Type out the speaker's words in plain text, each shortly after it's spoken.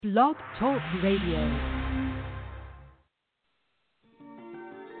Blog Talk Radio.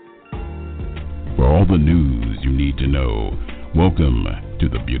 For all the news you need to know, welcome to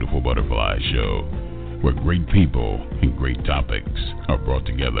the Beautiful Butterfly Show, where great people and great topics are brought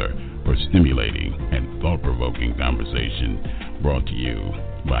together for stimulating and thought-provoking conversation, brought to you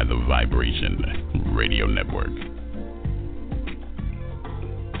by the Vibration Radio Network.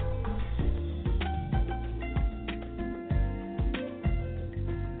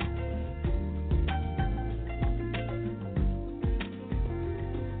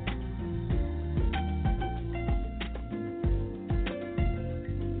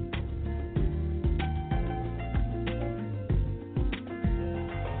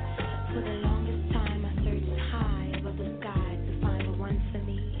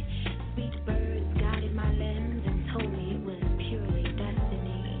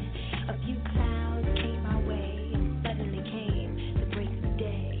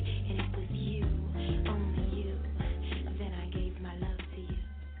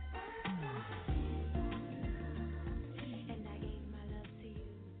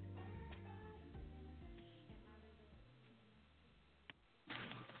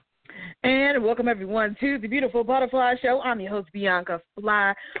 And welcome everyone to the Beautiful Butterfly Show. I'm your host, Bianca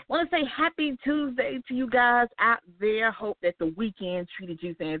Fly. Want to say happy Tuesday to you guys out there. Hope that the weekend treated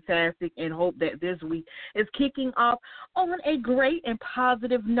you fantastic and hope that this week is kicking off on a great and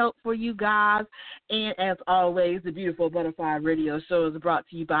positive note for you guys. And as always, the Beautiful Butterfly Radio Show is brought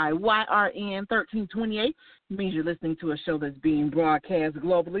to you by YRN 1328. Means you're listening to a show that's being broadcast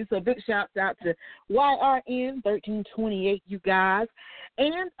globally. So big shouts out to YRN 1328, you guys.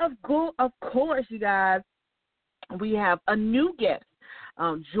 And of course, you guys, we have a new guest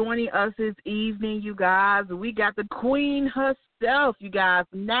joining us this evening, you guys. We got the queen herself, you guys,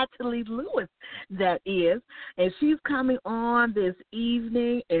 Natalie Lewis, that is. And she's coming on this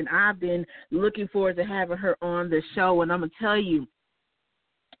evening, and I've been looking forward to having her on the show. And I'm going to tell you,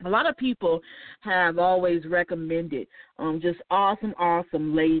 a lot of people have always recommended just awesome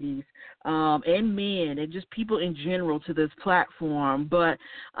ladies and men and just people in general to this platform. But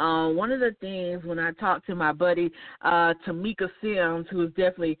one of the things when I talked to my buddy Tamika Sims, who is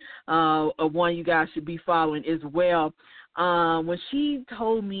definitely one you guys should be following as well, when she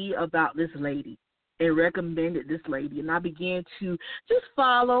told me about this lady and recommended this lady, and I began to just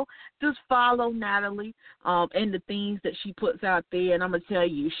follow Natalie and the things that she puts out there. And I'm going to tell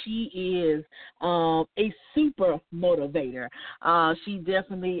you, she is a super motivator. She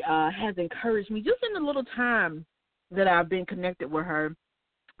definitely has encouraged me just in the little time that I've been connected with her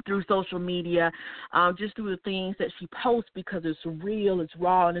through social media, just through the things that she posts, because it's real, it's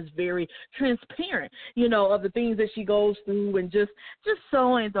raw, and it's very transparent, of the things that she goes through, and just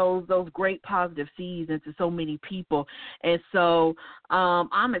sowing those great positive seeds into so many people. And so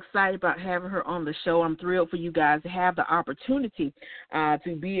I'm excited about having her on the show. I'm thrilled for you guys to have the opportunity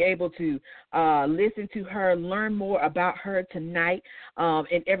to be able to listen to her, learn more about her tonight,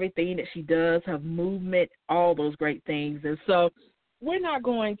 and everything that she does, her movement, all those great things. And so we're not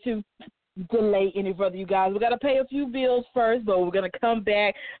going to delay any further, you guys. We got to pay a few bills first, but we're going to come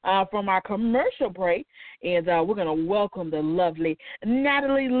back from our commercial break, and we're going to welcome the lovely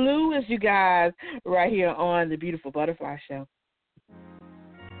Natalie Lewis, you guys, right here on the Beautiful Butterfly Show.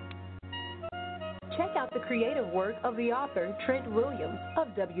 Check out the creative work of the author Trent Williams of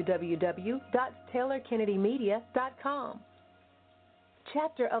www.taylorkennedymedia.com.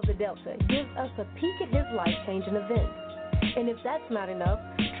 Chapter of the Delta gives us a peek at his life-changing events. And if that's not enough,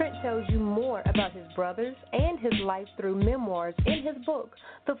 Trent tells you more about his brothers and his life through memoirs in his book,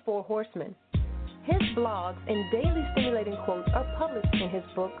 The Four Horsemen. His blogs and daily stimulating quotes are published in his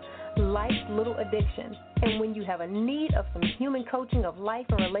book, Life's Little Addiction. And when you have a need of some human coaching of life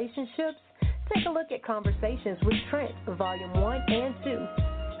and relationships, take a look at Conversations with Trent, Volume 1 and 2,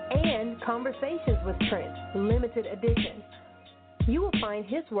 and Conversations with Trent, Limited Edition. You will find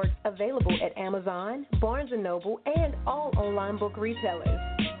his works available at Amazon, Barnes & Noble, and all online book retailers.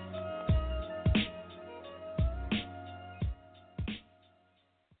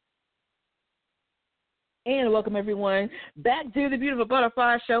 And welcome, everyone, back to the Beautiful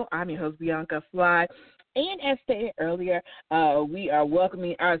Butterfly Show. I'm your host, Bianca Fly. And as stated earlier, we are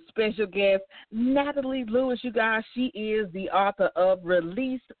welcoming our special guest, Natalie Lewis. You guys, she is the author of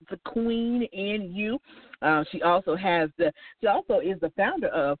Release the Queen in You. She also is the founder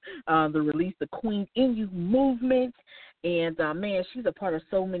of the Release the Queen in You movement. And, man, she's a part of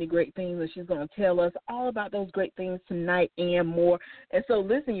so many great things, and she's going to tell us all about those great things tonight and more. And so,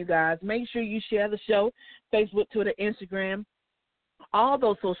 listen, you guys, make sure you share the show, Facebook, Twitter, Instagram, all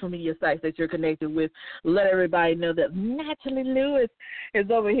those social media sites that you're connected with. Let everybody know that Natalie Lewis is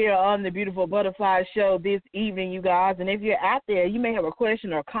over here on the Beautiful Butterfly Show this evening, you guys. And if you're out there, you may have a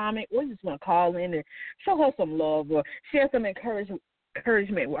question or comment, or you just want to call in and show her some love or share some encouragement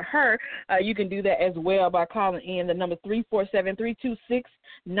with her. You can do that as well by calling in. The number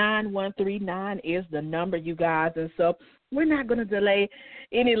 347-326-9139 is the number, you guys. And so we're not going to delay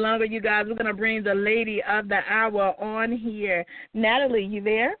any longer, you guys. We're going to bring the lady of the hour on here. Natalie, you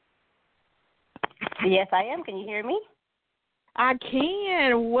there? Yes, I am. Can you hear me? I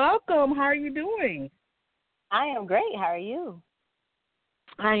can. Welcome. How are you doing? I am great. How are you?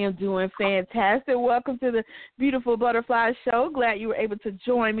 I am doing fantastic. Welcome to the Beautiful Butterfly Show. Glad you were able to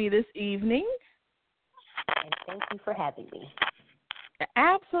join me this evening. And thank you for having me.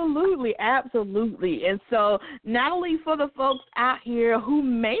 Absolutely, absolutely. And so, Natalie, for the folks out here who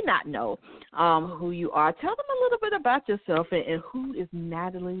may not know who you are, tell them a little bit about yourself and who is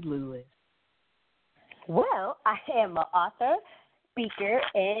Natalie Lewis. Well, I am an author, speaker,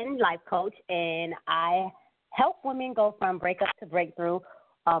 and life coach, and I help women go from breakup to breakthrough.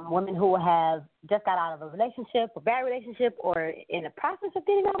 Women who have just got out of a relationship, a bad relationship, or in the process of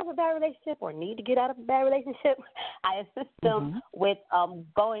getting out of a bad relationship, or need to get out of a bad relationship. I assist them with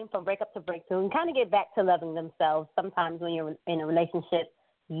going from breakup to breakthrough and kind of get back to loving themselves. Sometimes when you're in a relationship,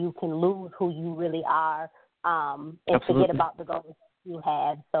 you can lose who you really are and forget about the goals you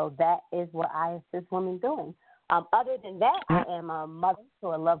had. So that is what I assist women doing. Other than that, I am a mother to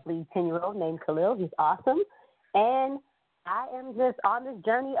a lovely 10-year-old named Khalil. He's awesome. And I am just on this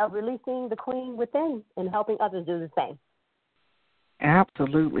journey of releasing the queen within and helping others do the same.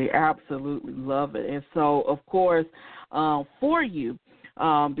 Absolutely, absolutely love it. And so, of course, for you,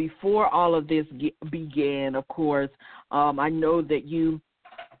 before all of this began, of course, I know that you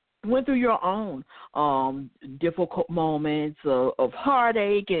went through your own difficult moments of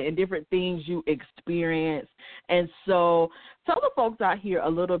heartache and different things you experienced. And so tell the folks out here a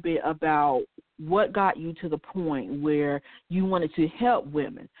little bit about what got you to the point where you wanted to help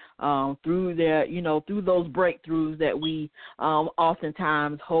women through their, through those breakthroughs that we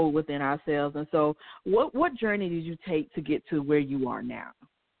oftentimes hold within ourselves. And so what journey did you take to get to where you are now?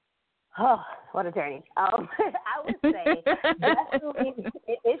 Oh, what a journey. I would say definitely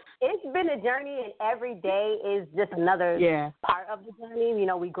it's been a journey, and every day is just another part of the journey.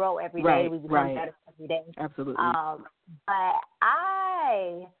 We grow every day. We become better every day. Absolutely. But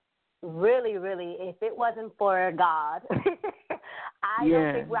I really, if it wasn't for God, I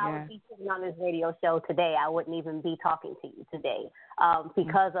don't think I would be sitting on this radio show today. I wouldn't even be talking to you today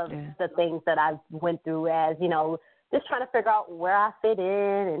because of the things that I went through as, just trying to figure out where I fit in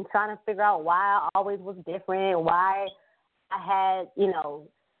and trying to figure out why I always was different, why I had,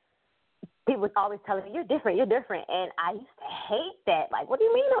 people always telling me, you're different. And I used to hate that. Like, what do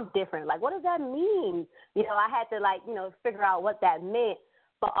you mean I'm different? Like, what does that mean? I had to, figure out what that meant,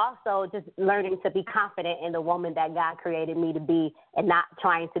 but also just learning to be confident in the woman that God created me to be and not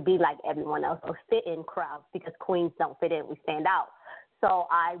trying to be like everyone else or fit in crowds, because queens don't fit in. We stand out. So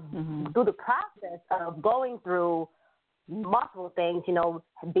I, through the process of going through multiple things,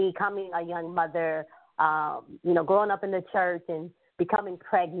 becoming a young mother, growing up in the church and becoming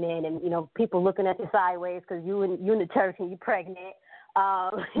pregnant and, people looking at you sideways because you in the church and you're pregnant,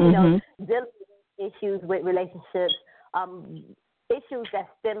 dealing with issues with relationships, issues that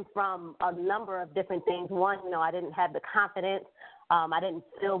stem from a number of different things. One, I didn't have the confidence. I didn't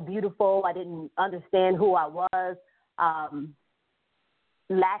feel beautiful. I didn't understand who I was.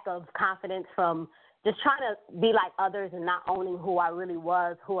 Lack of confidence from just trying to be like others and not owning who I really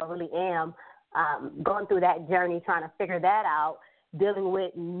was, who I really am, going through that journey, trying to figure that out, dealing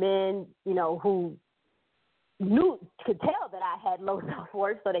with men, who could tell that I had low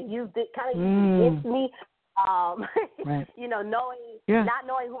self-worth, so they used it kind of against me, not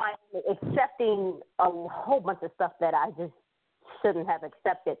knowing who I am, accepting a whole bunch of stuff that I just shouldn't have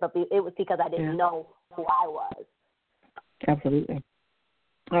accepted, but it was because I didn't know who I was. Absolutely.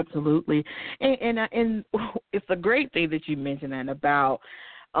 And it's a great thing that you mentioned that about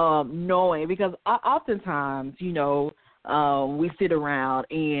knowing, because oftentimes, we sit around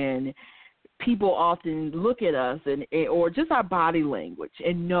and people often look at us or just our body language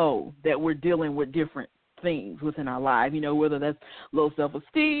and know that we're dealing with different things within our life, whether that's low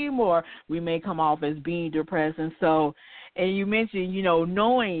self-esteem or we may come off as being depressed. And so, and you mentioned,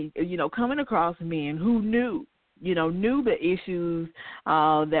 knowing, coming across men who knew the issues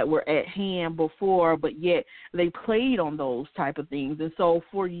that were at hand before, but yet they played on those type of things. And so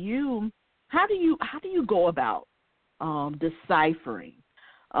for you, how do you go about deciphering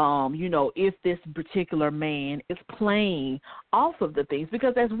if this particular man is playing off of the things.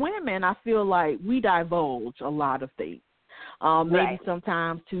 Because as women, I feel like we divulge a lot of things. Maybe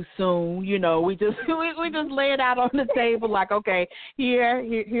sometimes too soon, we just lay it out on the table like, okay,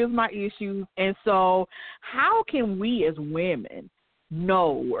 here's my issues. And so how can we as women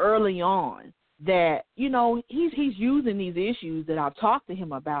know early on that, he's using these issues that I've talked to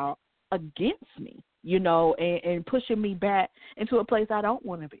him about against me, and pushing me back into a place I don't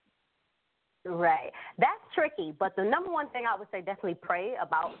want to be? Right. That's tricky. But the number one thing I would say, definitely pray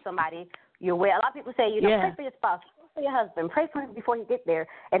about somebody you're with. A lot of people say, pray for your spouse, pray for your husband, pray for him before you get there.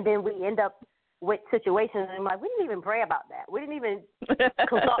 And then we end up with situations and like, we didn't even pray about that. We didn't even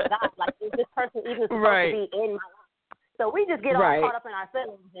consult God. Like, is this person even supposed to be in my life? So we just get all caught up in our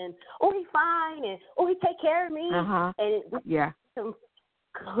feelings and, he's fine, and, he take care of me. And we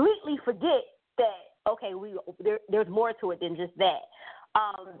completely forget that, okay, there's more to it than just that.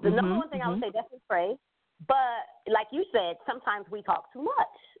 The number one thing I would say, definitely pray. But like you said, sometimes we talk too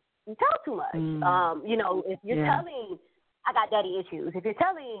much. We talk too much. If you're telling, I got daddy issues. If you're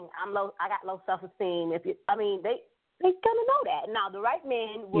telling I got low self-esteem. They gonna know that. Now the right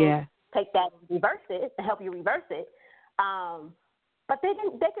man will take that and reverse it and help you reverse it. But they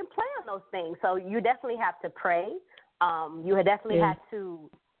can play on those things. So you definitely have to pray. You definitely have to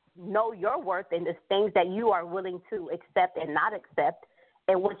know your worth and the things that you are willing to accept and not accept.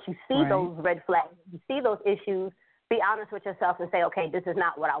 And once you see those red flags, you see those issues, be honest with yourself and say, okay, this is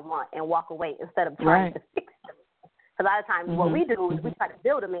not what I want, and walk away instead of trying to fix them. A lot of times what we do is we try to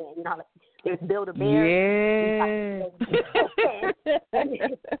build a man. There's build a bear. And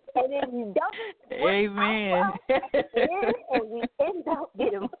then we don't. Amen. And we end up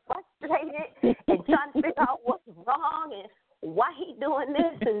getting frustrated and trying to figure out what's wrong and why he doing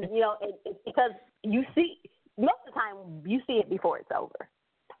this. And, it's because you see, most of the time you see it before it's over.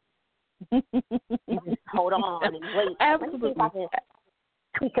 You just hold on and wait. Absolutely. Let me see if I can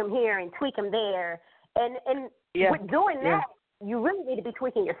tweak him here and tweak him there. And with doing that, you really need to be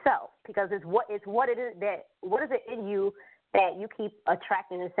tweaking yourself, because it's what is it in you that you keep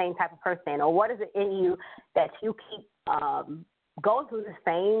attracting the same type of person, or what is it in you that you keep going through the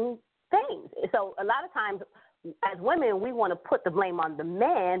same things. So a lot of times as women, we want to put the blame on the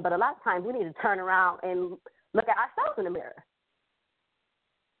man, but a lot of times we need to turn around and look at ourselves in the mirror.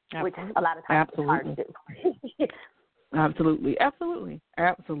 Absolutely. Which a lot of times is hard to do. Absolutely.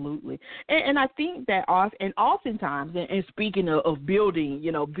 And I think that oftentimes, and speaking of building,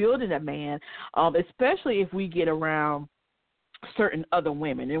 building a man, especially if we get around certain other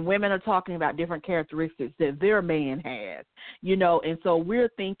women, and women are talking about different characteristics that their man has, and so we're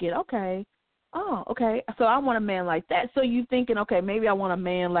thinking, okay, so I want a man like that. So you thinking, okay, maybe I want a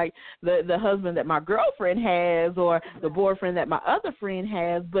man like the husband that my girlfriend has, or the boyfriend that my other friend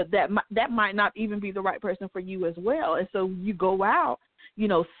has, but that might not even be the right person for you as well. And so you go out,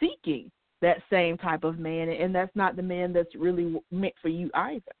 seeking that same type of man, and that's not the man that's really meant for you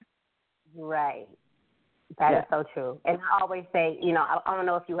either. Right. That is so true. And I always say, I don't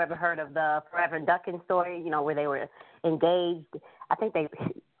know if you ever heard of the Forever Ducking story, where they were engaged. I think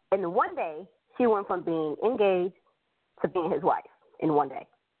in the one day, she went from being engaged to being his wife in one day.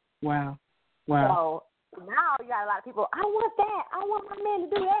 Wow. So now you got a lot of people, I want that. I want my man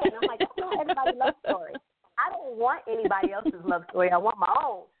to do that. And I'm like, that's not everybody's love story. I don't want anybody else's love story. I want my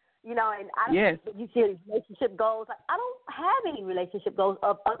own. And you see relationship goals. Like, I don't have any relationship goals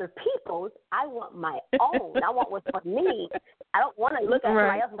of other people's. I want my own. I want what's for me. I don't want to look at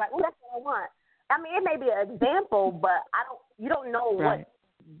somebody else and be like, oh, that's what I want. I mean, it may be an example, but you don't know what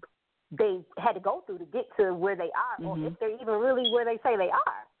they had to go through to get to where they are, or if they're even really where they say they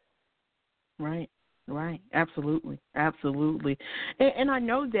are. Right. Absolutely. And I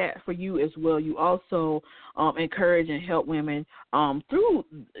know that for you as well, you also encourage and help women through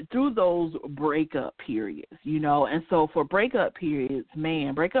those breakup periods, and so for breakup periods,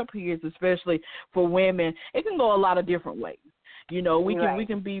 especially for women, it can go a lot of different ways. We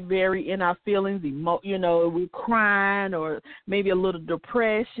can be very in our feelings, we're crying, or maybe a little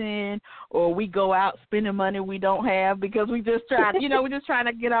depression, or we go out spending money we don't have because we just try, we're just trying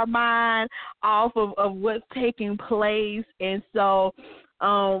to get our mind off of what's taking place. And so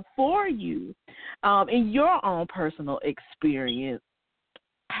for you, in your own personal experience,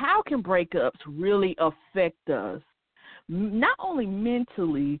 how can breakups really affect us, not only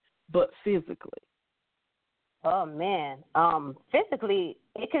mentally, but physically? Oh, man. Physically,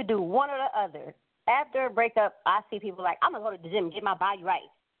 it could do one or the other. After a breakup, I see people like, I'm going to go to the gym and get my body right.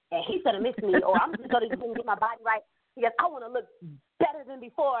 And he's going to miss me. Or I'm just going to go to the gym and get my body right because I want to look better than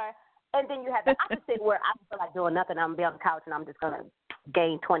before. And then you have the opposite where I don't feel like doing nothing. I'm going to be on the couch and I'm just going to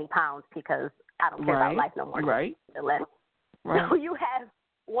gain 20 pounds because I don't care about life no more. Right. So you have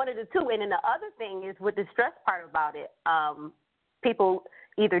one of the two. And then the other thing is with the stress part about it, people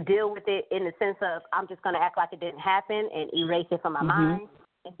either deal with it in the sense of I'm just going to act like it didn't happen and erase it from my mind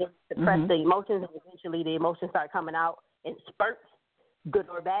and then suppress the emotions, and eventually the emotions start coming out in spurts, good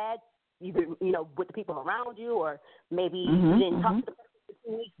or bad, either, with the people around you, or maybe you didn't talk to the person for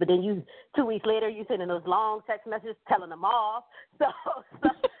 2 weeks, but then 2 weeks later you sending those long text messages telling them off. So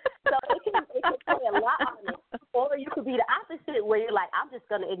it can play a lot on it. Or you could be the opposite, where you're like, I'm just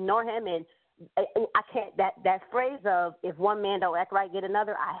going to ignore him, and I can't. That phrase of if one man don't act right, get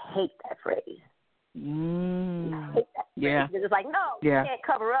another. I hate that phrase. I hate that phrase. It's like, no, you can't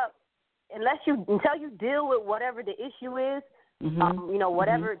cover up until you deal with whatever the issue is.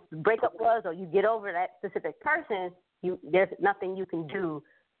 Whatever breakup was, or you get over that specific person, there's nothing you can do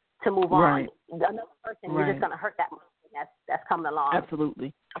to move on. Another person, you're just going to hurt that person that's coming along.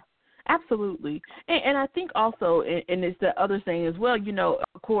 Absolutely. And I think also, and it's the other thing as well,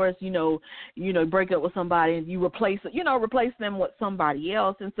 of course, break up with somebody and you replace them with somebody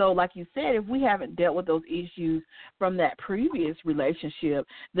else. And so, like you said, if we haven't dealt with those issues from that previous relationship,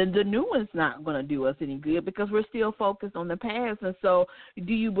 then the new one's not going to do us any good because we're still focused on the past. And so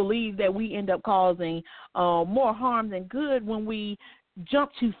do you believe that we end up causing more harm than good when we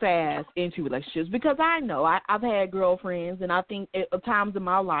jump too fast into relationships? Because I know I've had girlfriends, and I think at times in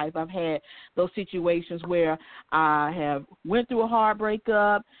my life I've had those situations where I have went through a hard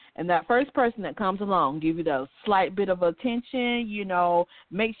breakup, and that first person that comes along give you the slight bit of attention,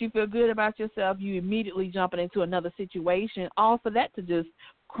 makes you feel good about yourself, you immediately jumping into another situation, all for that to just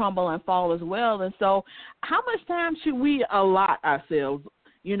crumble and fall as well. And so how much time should we allot ourselves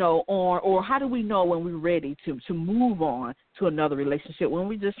or how do we know when we're ready to move on to another relationship when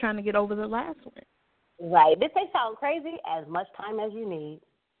we're just trying to get over the last one? Right. This may sound crazy, as much time as you need.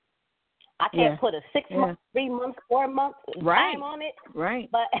 I can't put a 6 months, 3 months, 4 months time on it,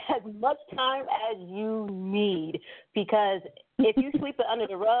 but as much time as you need, because if you sweep it under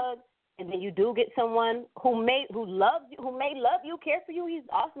the rug and then you do get someone who may love you, care for you, he's an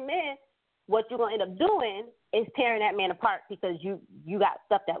awesome man, what you're going to end up doing is tearing that man apart because you got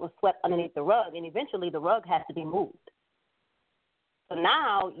stuff that was swept underneath the rug, and eventually the rug has to be moved. So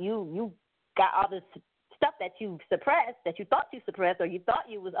now you got all this stuff that you suppressed, that you thought you suppressed, or you thought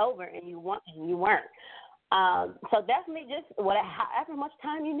you was over, and you weren't. So definitely just however much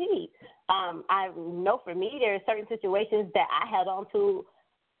time you need. I know for me there are certain situations that I held on to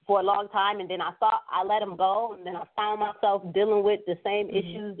for a long time, and then I thought I let them go, and then I found myself dealing with the same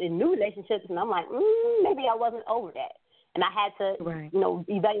issues in new relationships, and I'm like, maybe I wasn't over that, and I had to,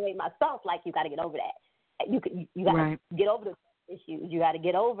 evaluate myself. Like, you got to get over that. You got to get over the issues. You got to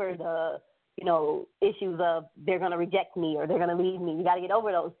get over the, issues of they're going to reject me or they're going to leave me. You got to get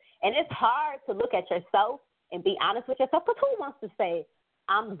over those, and it's hard to look at yourself and be honest with yourself. Because who wants to say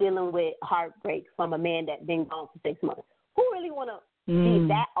I'm dealing with heartbreak from a man that's been gone for 6 months? Who really want to be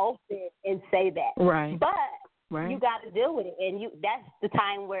that open and say that? But you got to deal with it, and that's the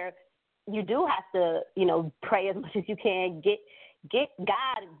time where you do have to, pray as much as you can, get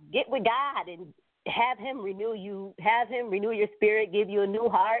with God, and have Him renew you, have Him renew your spirit, give you a new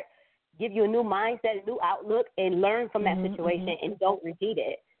heart, give you a new mindset, a new outlook, and learn from that situation, and don't repeat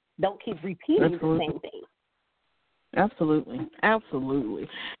it. Don't keep repeating the same thing. Absolutely.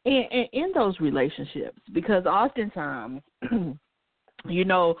 And in those relationships, because oftentimes,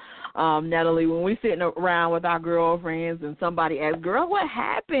 Natalie, when we're sitting around with our girlfriends and somebody asks, girl, what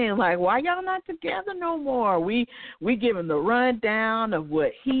happened? Like, why y'all not together no more? We give them the rundown of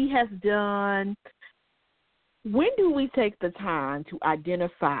what he has done. When do we take the time to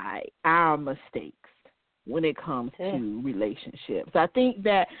identify our mistakes when it comes to relationships? I think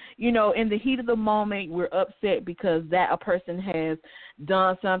that, in the heat of the moment, we're upset because a person has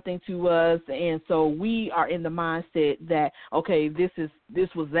done something to us, and so we are in the mindset that, okay, this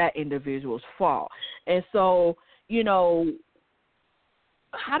was that individual's fault. And so,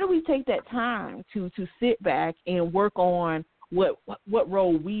 how do we take that time to sit back and work on what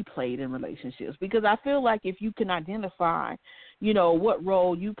role we played in relationships? Because I feel like if you can identify, what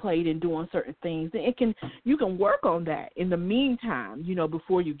role you played in doing certain things, then you can work on that in the meantime,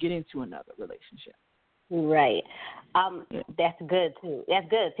 before you get into another relationship. Right. That's good too. That's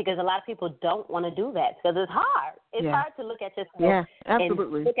good, because a lot of people don't want to do that because it's hard. It's hard to look at yourself and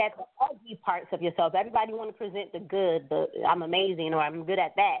look at the ugly parts of yourself. Everybody want to present the good, I'm amazing, or I'm good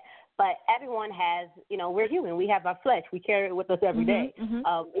at that. But everyone has, we're human. We have our flesh. We carry it with us every day.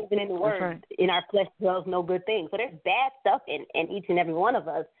 Even in the Word, in our flesh dwells no good thing. So there's bad stuff in each and every one of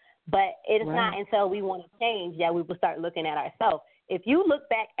us. But it's not until we want to change that we will start looking at ourselves. if you look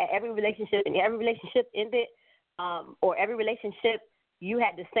back at every relationship and every relationship ended, or every relationship you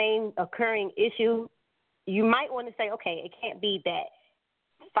had the same occurring issue, you might want to say, okay, it can't be that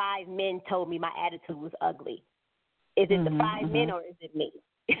 5 men told me my attitude was ugly. Is it the 5 men or is it me?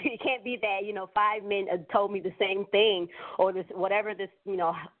 It can't be that, 5 men told me the same thing, or this, whatever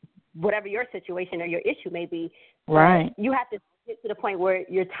your situation or your issue may be. Right. You have to get to the point where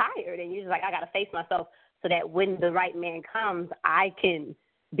you're tired and you're just like, I got to face myself so that when the right man comes, I can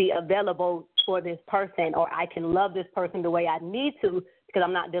be available for this person, or I can love this person the way I need to, because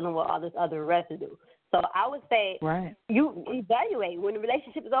I'm not dealing with all this other residue. So I would say you evaluate. When the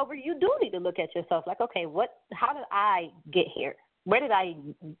relationship is over, you do need to look at yourself like, okay, how did I get here? What did I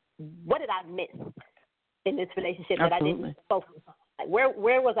miss in this relationship that I didn't focus on? Like,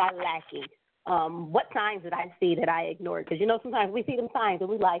 where was I lacking? What signs did I see that I ignored? Because, sometimes we see them signs and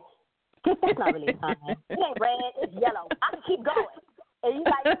we like, that's not really a sign. It ain't red, it's yellow. I can keep going. And you're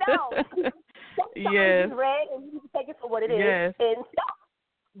like, no. Sometimes it's red and you take it for what it is and stop.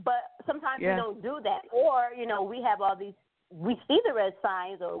 But sometimes we don't do that. Or, we have all these, we see the red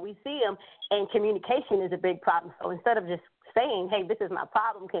signs or we see them, and communication is a big problem. So instead of just saying, hey, this is my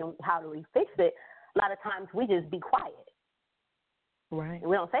problem, how do we fix it? A lot of times we just be quiet. Right. And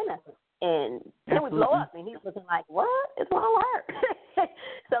we don't say nothing. And then we blow up, and he's looking like, what? It's wrong with her.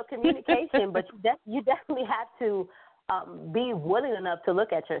 So communication, but you definitely have to be willing enough to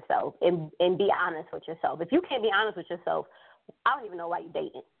look at yourself and be honest with yourself. If you can't be honest with yourself, I don't even know why you're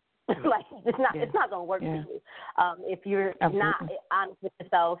dating. Like, it's not going to work for you. If you're not honest with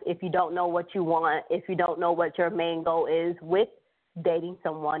yourself, if you don't know what you want, if you don't know what your main goal is with dating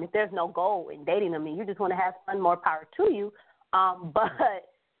someone, if there's no goal in dating them and you just want to have fun, more power to you. But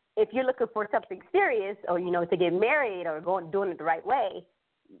if you're looking for something serious, or, to get married or doing it the right way,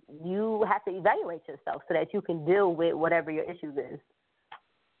 you have to evaluate yourself so that you can deal with whatever your issues is.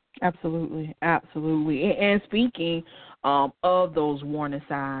 Absolutely, absolutely. And speaking of those warning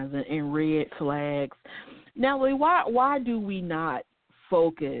signs and red flags, Natalie, why do we not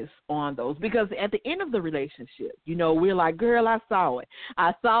focus on those? Because at the end of the relationship, we're like, girl, I saw it.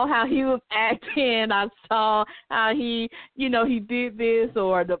 I saw how he was acting. I saw how he did this,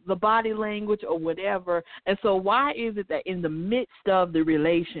 or the body language or whatever. And so why is it that in the midst of the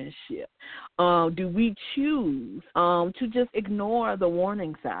relationship, do we choose to just ignore the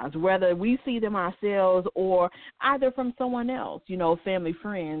warning signs, whether we see them ourselves or either from someone else, family,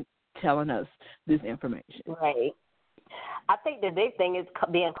 friend telling us this information? Right. I think the big thing is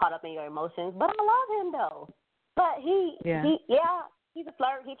being caught up in your emotions. But I love him though. But he's a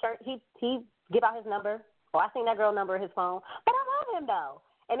flirt. He give out his number. I seen that girl number in his phone. But I love him though.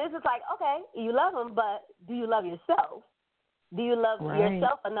 And it's just like, okay, you love him, but do you love yourself? Do you love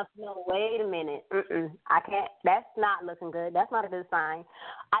yourself enough to know, wait a minute, I can't, that's not looking good. That's not a good sign.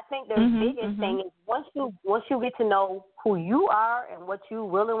 I think the biggest thing is once you get to know who you are and what you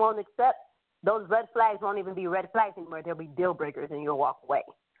will and won't accept, those red flags won't even be red flags anymore. They'll be deal breakers and you'll walk away.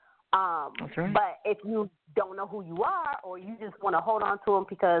 That's right. But if you don't know who you are, or you just want to hold on to them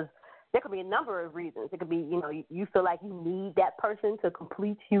because there could be a number of reasons. It could be, you feel like you need that person to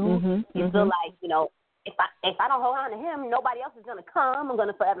complete you. You feel like, if I don't hold on to him, nobody else is going to come. I'm going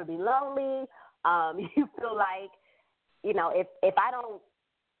to forever be lonely. You feel like, if I don't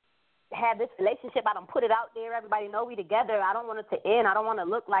have this relationship, I don't put it out there, everybody know we together, I don't want it to end. I don't want to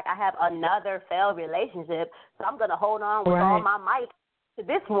look like I have another failed relationship. So I'm going to hold on with all my might to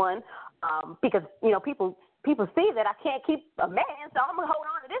this one because, people see that I can't keep a man, so I'm going to hold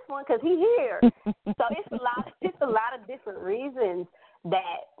on to this one because he's here. So it's a lot of different reasons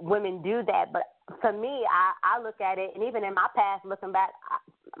that women do that. But for me, I look at it, and even in my past, looking back,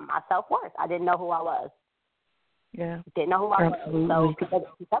 my self-worth, I didn't know who I was. Yeah. Didn't know who I Absolutely. was. So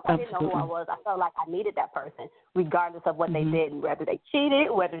because I didn't know who I was, I felt like I needed that person, regardless of what they did, whether they cheated,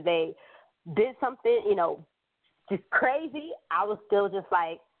 whether they did something, just crazy. I was still just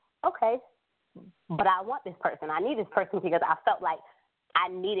like, okay, but I want this person. I need this person because I felt like I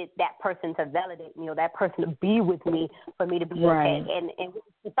needed that person to validate me, or that person to be with me for me to be okay. And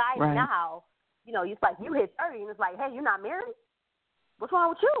besides now, it's like you hit 30 and it's like, hey, you're not married? What's wrong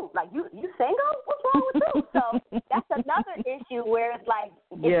with you? Like, you single? What's wrong with you? So that's another issue where it's like,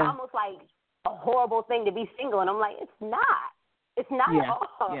 it's almost like a horrible thing to be single. And I'm like, it's not. It's not at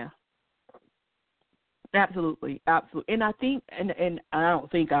all. Yeah. Absolutely. Absolutely. And I think, and I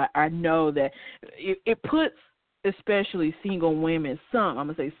don't think I know that it puts especially single women,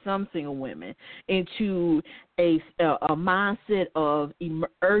 some single women, into a mindset of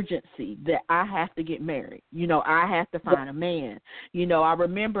urgency that I have to get married. You know, I have to find a man. You know, I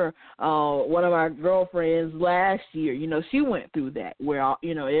remember one of my girlfriends last year, you know, she went through that where,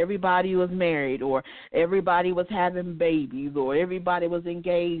 you know, everybody was married or everybody was having babies or everybody was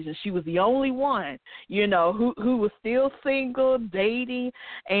engaged, and she was the only one, you know, who was still single, dating,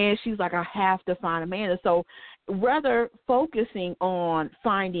 and she's like, I have to find a man. And so rather focusing on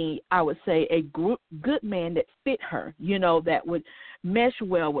finding, I would say, a good man that fit her, you know, that would mesh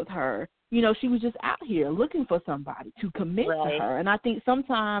well with her. You know, she was just out here looking for somebody to commit to her. And I think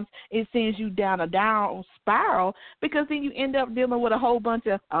sometimes it sends you down a down spiral because then you end up dealing with a whole bunch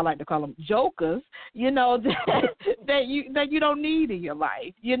of, I like to call them jokers, you know, that you don't need in your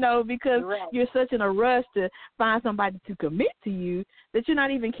life, you know, because you're such in a rush to find somebody to commit to you that you're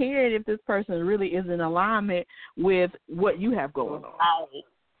not even caring if this person really is in alignment with what you have going on.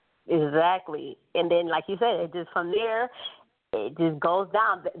 Exactly. And then, like you said, it just from there, it just goes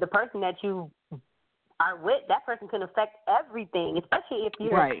down. The person that you are with, that person can affect everything, especially if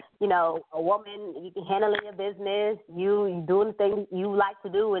you're, you know, a woman, you can handle your business, you doing the things you like to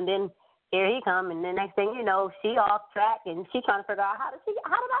do, and then here he come, and the next thing you know, she off track, and she trying to figure out how did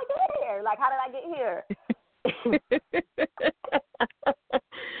I get here? Like, how did I get here?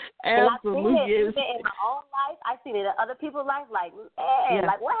 Absolutely. I've seen it in my own life. I've seen it in other people's life. Like, man,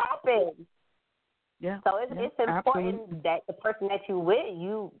 like what happened? Yeah. So it's important that the person that you with,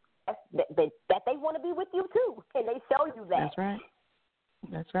 that they want to be with you too, and they show you that.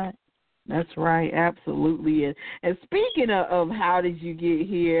 That's right. Absolutely. And speaking of how did you get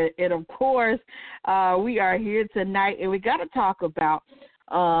here, and of course, we are here tonight, and we got to talk about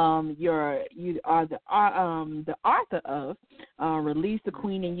you are the author of Release the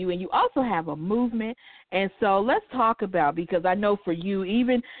Queen in You, and you also have a movement. And so let's talk about, because I know for you,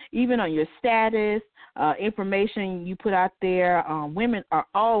 even on your status, information you put out there, women are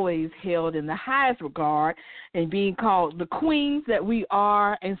always held in the highest regard and being called the queens that we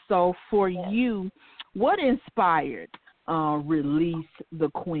are. And so for you, what inspired Release the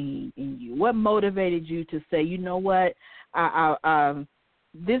Queen in You? What motivated you to say, you know what,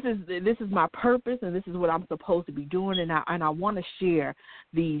 this is my purpose, and this is what I'm supposed to be doing, and I want to share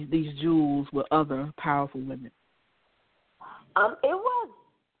these jewels with other powerful women? It was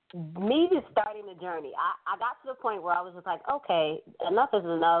me just starting the journey. I got to the point where I was just like, okay, enough is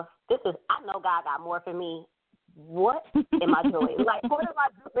enough. I know God got more for me. What am I doing? Like, what am I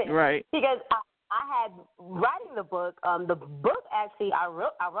doing? Right. Because I had writing the book. The book actually, I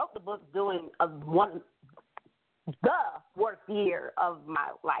wrote the book doing the worst year of my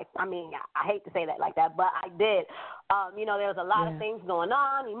life. I mean, I hate to say that like that, but I did. You know, there was a lot of things going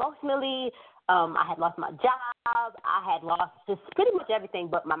on emotionally. I had lost my job. I had lost just pretty much everything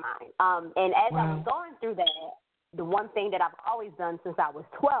but my mind. And as I was going through that, the one thing that I've always done since I was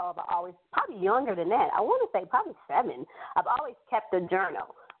 12, probably younger than that, I want to say probably 7, I've always kept a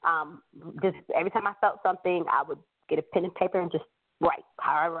journal. Just every time I felt something, I would get a pen and paper and just write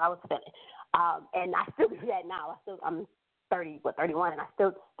however I was feeling. And I still do that now. I'm 31, and I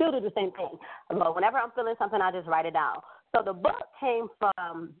still do the same thing. But whenever I'm feeling something, I just write it down. So the book came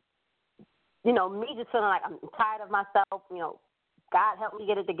from, you know, me just feeling like I'm tired of myself. You know, God helped me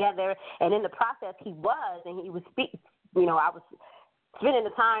get it together. And in the process, He would speak. You know, I was spending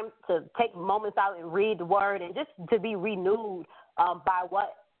the time to take moments out and read the Word, and just to be renewed by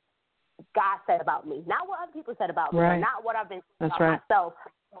what God said about me, not what other people said about me, not what I've been saying about myself.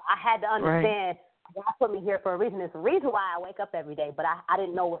 I had to understand God put me here for a reason. It's the reason why I wake up every day, but I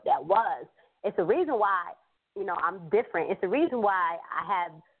didn't know what that was. It's the reason why, you know, I'm different. It's the reason why I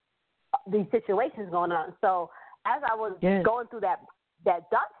have these situations going on. So as I was going through that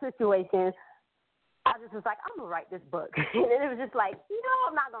dark situation, I just was like, I'm going to write this book. And then it was just like, no,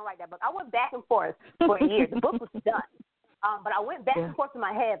 I'm not going to write that book. I went back and forth for a year. The book was done. But I went back and forth in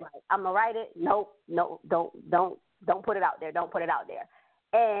my head, like, I'm going to write it. Nope, don't put it out there. Don't put it out there.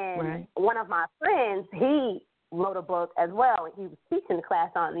 And one of my friends, he wrote a book as well, and he was teaching the class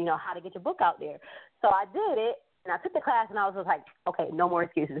on, you know, how to get your book out there. So I did it, and I took the class, and I was just like, okay, no more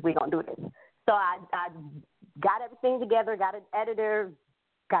excuses. We're going to do this. So I got everything together, got an editor,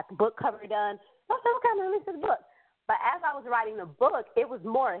 got the book cover done. I said, okay, I'm going to release this book. But as I was writing the book, it was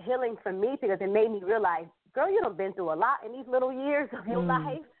more healing for me because it made me realize, girl, you done been through a lot in these little years of your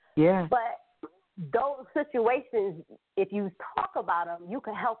life. Yeah. But those situations, if you talk about them, you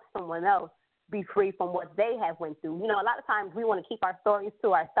can help someone else be free from what they have went through. You know, a lot of times we want to keep our stories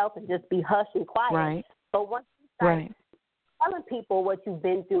to ourselves and just be hushed and quiet. Right. But once you start telling people what you've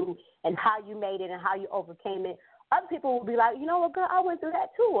been through and how you made it and how you overcame it, other people will be like, you know what, girl, I went through that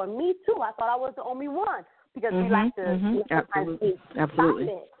too, or me too. I thought I was the only one. because we like to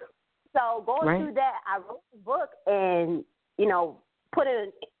Absolutely. So going through that, I wrote the book and, put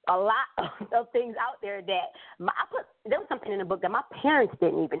in a lot of things out there that there was something in the book that my parents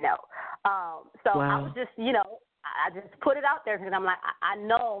didn't even know. So I was just, I just put it out there because I'm like, I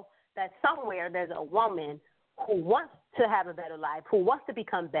know that somewhere there's a woman who wants to have a better life, who wants to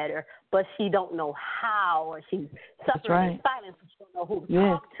become better, but she don't know how, or she's suffering in silence, she don't know who to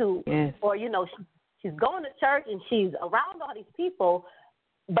talk to, or, she's going to church and she's around all these people,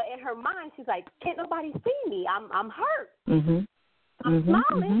 but in her mind she's like, can't nobody see me? I'm hurt. I'm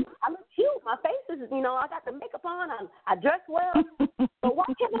smiling. I look cute. My face is, I got the makeup on. I dress well. But why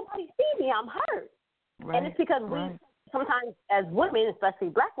can't nobody see me? I'm hurt. And it's because we sometimes, as women, especially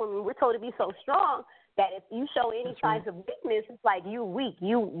black women, we're told to be so strong that if you show any signs of weakness, it's like you weak.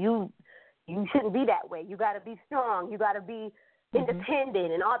 You shouldn't be that way. You got to be strong. You got to be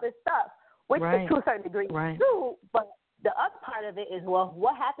independent and all this stuff, which is to a certain degree true. But the other part of it is, well,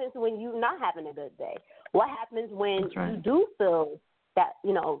 what happens when you're not having a good day? What happens when you do feel that,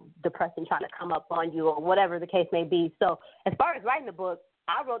 depression trying to come up on you or whatever the case may be? So as far as writing the book,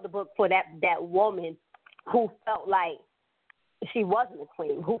 I wrote the book for that woman who felt like she wasn't a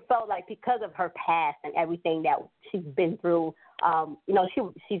queen, who felt like because of her past and everything that she's been through,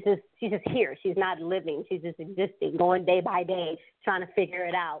 she's just here. She's not living. She's just existing, going day by day, trying to figure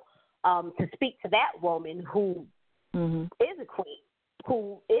it out. To speak to that woman who is a queen,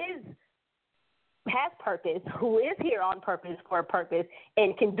 who has purpose, who is here on purpose for a purpose,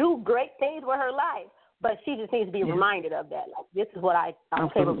 and can do great things with her life, but she just needs to be reminded of that. Like, this is what I'm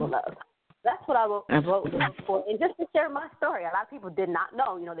capable of. That's what I wrote the book for, and just to share my story. A lot of people did not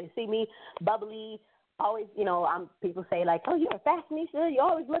know. They see me bubbly, always. People say like, "Oh, you're a fashionista. You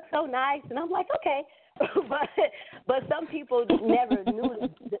always look so nice," and I'm like, "Okay," but some people never knew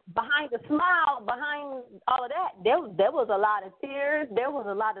behind the smile, behind all of that, there was a lot of tears. There was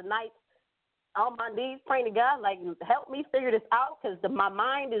a lot of nights on my knees praying to God, like, help me figure this out because my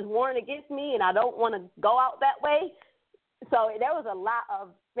mind is warring against me, and I don't want to go out that way. So there was a lot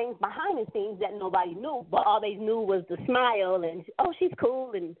of things behind the scenes that nobody knew, but all they knew was the smile and, oh, she's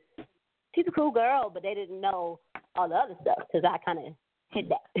cool and she's a cool girl, but they didn't know all the other stuff because I kind of hid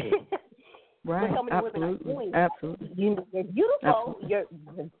that. Right, so many women are doing that. Absolutely. You're beautiful, you're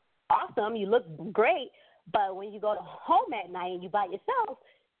awesome, you look great, but when you go to home at night and you by yourself,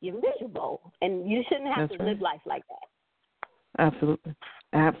 you're miserable, and you shouldn't have to live life like that.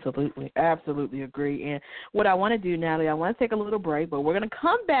 Absolutely agree. And what I want to do, Natalie, I want to take a little break, but we're going to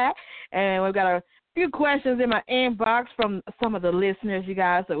come back, and we've got a few questions in my inbox from some of the listeners, you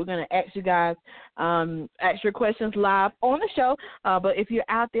guys, so we're going to ask you guys, ask your questions live on the show. But if you're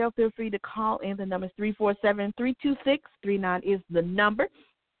out there, feel free to call in. The number is 347-326-39 is the number.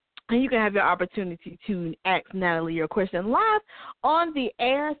 And you can have your opportunity to ask Natalie your question live on the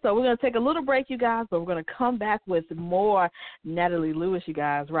air. So we're going to take a little break, you guys, but we're going to come back with more Natalie Lewis, you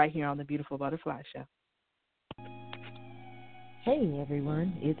guys, right here on the Beautiful Butterfly Show. Hey,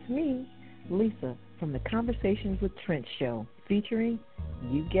 everyone. It's me, Lisa, from the Conversations with Trent show, featuring,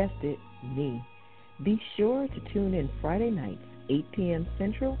 you guessed it, me. Be sure to tune in Friday nights, 8 p.m.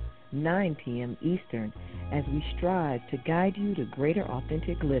 Central, 9 p.m. Eastern, as we strive to guide you to greater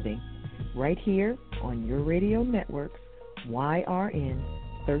authentic living, right here on your radio networks, YRN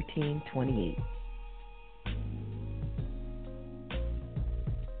 1328.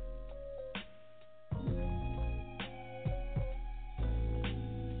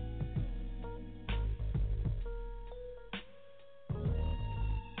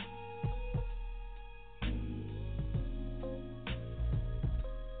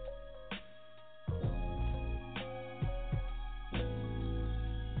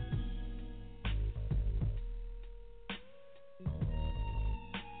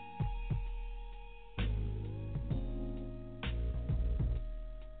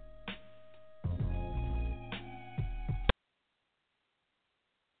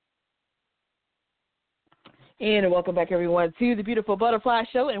 And welcome back, everyone, to the Beautiful Butterfly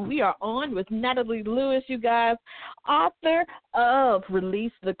Show. And we are on with Natalie Lewis, you guys, author of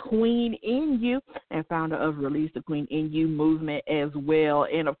Release the Queen in You and founder of Release the Queen in You movement as well.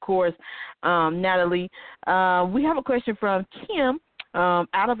 And, of course, Natalie, we have a question from Kim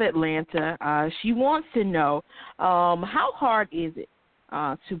out of Atlanta. She wants to know, how hard is it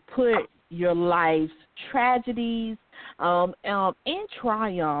to put your life's tragedies and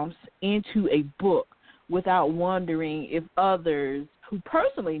triumphs into a book without wondering if others who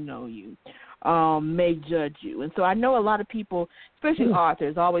personally know you may judge you. And so I know a lot of people, especially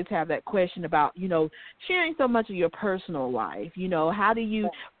authors, always have that question about, sharing so much of your personal life. How do you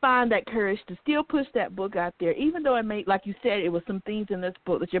find that courage to still push that book out there, even though it may, like you said, it was some things in this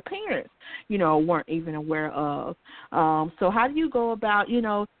book that your parents, weren't even aware of. So how do you go about,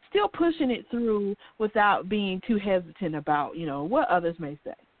 still pushing it through without being too hesitant about, what others may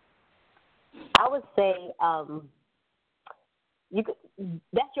say? I would say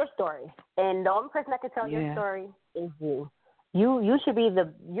that's your story, and the only person that can tell your story is you. You should be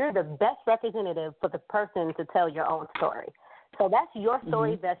you're the best representative for the person to tell your own story. So that's your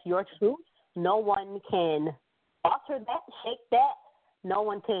story, that's your truth. No one can alter that, shake that. No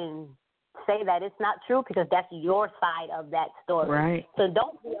one can say that it's not true because that's your side of that story. Right. So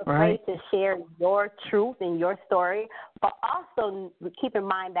don't be afraid to share your truth and your story, but also keep in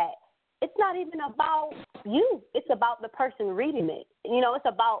mind that it's not even about you. It's about the person reading it. It's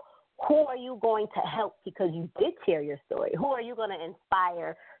about who are you going to help because you did share your story. Who are you going to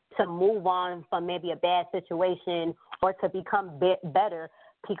inspire to move on from maybe a bad situation or to become better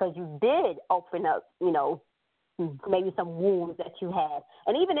because you did open up, maybe some wounds that you had.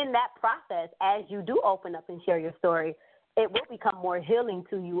 And even in that process, as you do open up and share your story, it will become more healing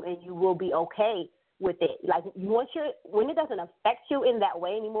to you and you will be okay with it. Like when it doesn't affect you in that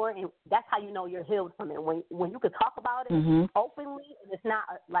way anymore, and that's how you know you're healed from it. When you can talk about it openly, and it's not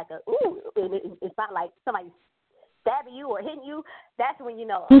like it's not like somebody stabbing you or hitting you. That's when you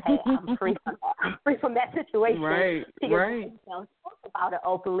know, okay, I'm free from that. I'm free from that situation. Right. Talk about it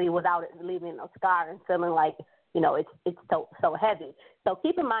openly without it leaving a scar and feeling like it's so heavy. So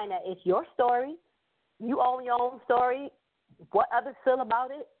keep in mind that it's your story. You own your own story. What others feel about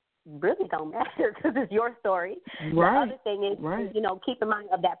it really don't matter because it's your story. Right. The other thing is, keep in mind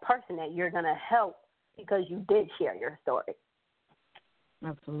of that person that you're going to help because you did share your story.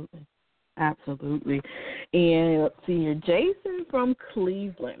 Absolutely. And let's see here, Jason from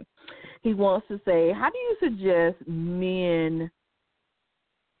Cleveland. He wants to say, how do you suggest men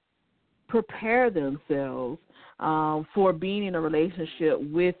prepare themselves for being in a relationship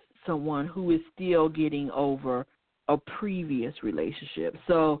with someone who is still getting over a previous relationship?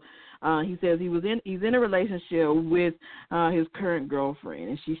 So he says he's in a relationship with his current girlfriend,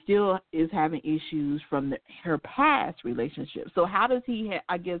 and she still is having issues from her past relationship. So how does he,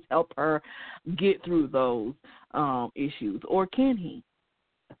 help her get through those issues, or can he?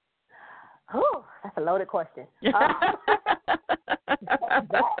 Oh, that's a loaded question. That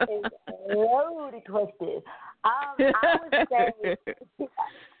is a loaded question. I would say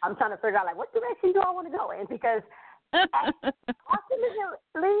I'm trying to figure out what direction do I want to go in because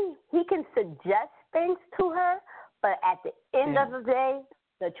ultimately he can suggest things to her, but at the end of the day,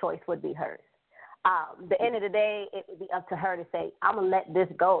 the choice would be hers. The end of the day, it would be up to her to say, I'm going to let this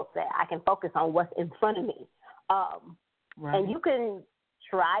go so that I can focus on what's in front of me. And you can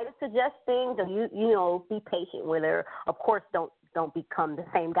try to suggest things or be patient with her. Of course, don't become the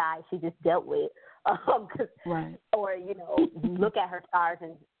same guy she just dealt with. Or look at her scars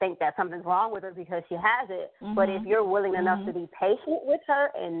and think that something's wrong with her because she has it. But if you're willing enough to be patient with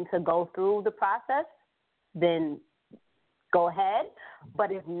her and to go through the process, then go ahead.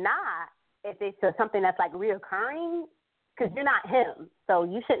 But if not, if it's something that's reoccurring, because you're not him, so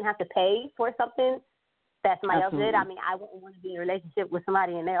you shouldn't have to pay for something that somebody else did. I mean, I wouldn't want to be in a relationship with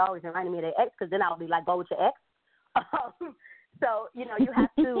somebody and they're always reminding me of their ex, because then I would be like, go with your ex. So, you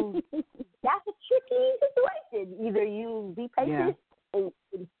have to, that's a tricky situation. Either you be patient and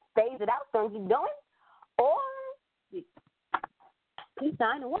phase it out so keep going, or you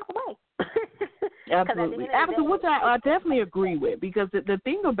sign and walk away. Absolutely, which I definitely agree with, because the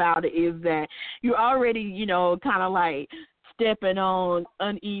thing about it is that you're already, kind of stepping on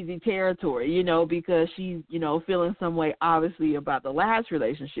uneasy territory, because she's, feeling some way, obviously, about the last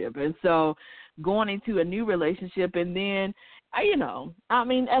relationship. And so going into a new relationship, and then,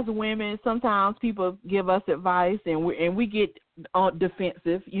 as women, sometimes people give us advice and we get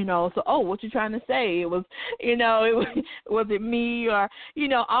defensive, so, what you trying to say? It was, was it me, or,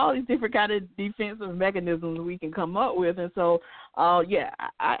 all these different kind of defensive mechanisms we can come up with. And so,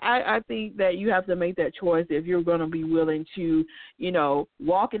 I think that you have to make that choice if you're going to be willing to,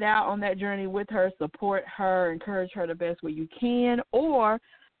 walk it out on that journey with her, support her, encourage her the best way you can, or,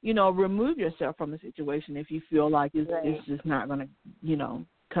 remove yourself from the situation if you feel like it's just not going to,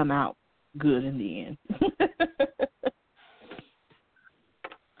 come out good in the end.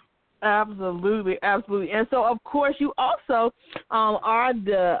 Absolutely. And so, of course, you also are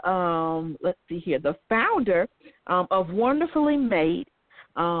the, the founder of Wonderfully Made.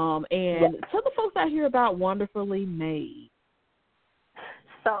 And tell the folks out here about Wonderfully Made.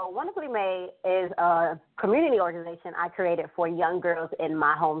 So Wonderfully Made is a community organization I created for young girls in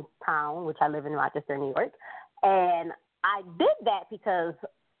my hometown, which I live in Rochester, New York. And I did that because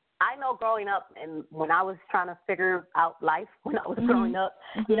I know growing up and when I was trying to figure out life when I was growing up,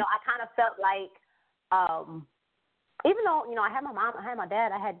 you know, I kind of felt like even though, you know, I had my mom, I had my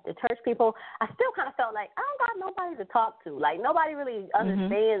dad, I had the church people, I still kind of felt like I don't got nobody to talk to. Like nobody really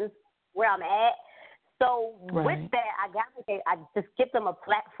understands where I'm at. So with that, I just give them a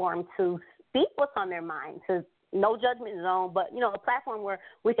platform to speak what's on their mind, to no judgment zone, but, you know, a platform where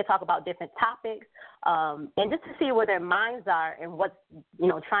we could talk about different topics and just to see where their minds are and what's, you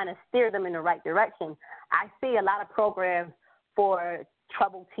know, trying to steer them in the right direction. I see a lot of programs for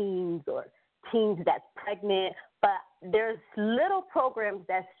troubled teens or teens that's pregnant, but there's little programs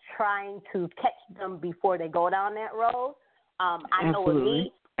that's trying to catch them before they go down that road. I know with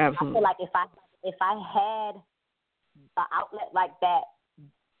me, I feel like if I had an outlet like that,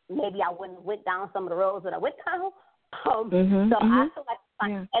 maybe I wouldn't have went down some of the roads that I went down. I feel like if I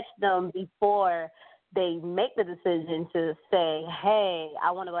catch them before they make the decision to say, hey,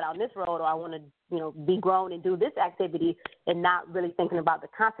 I want to go down this road or I want to, you know, be grown and do this activity and not really thinking about the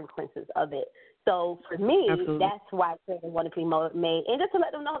consequences of it. So for me, that's why I created Wonderfully Made. And just to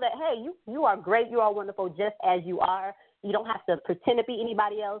let them know that, hey, you are great. You are wonderful just as you are. You don't have to pretend to be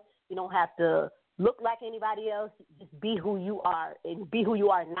anybody else. You don't have to look like anybody else. Just be who you are and be who you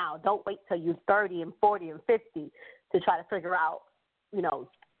are now. Don't wait till you're 30 and 40 and 50 to try to figure out, you know,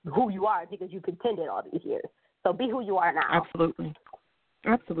 who you are because you pretended all these years. So be who you are now. Absolutely.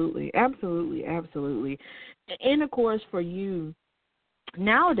 And, of course, for you,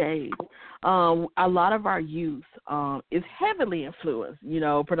 nowadays, a lot of our youth is heavily influenced, you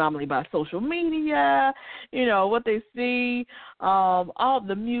know, predominantly by social media, you know, what they see, all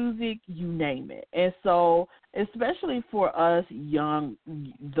the music, you name it. And so, especially for us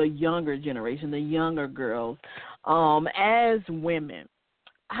the younger generation, the younger girls, as women,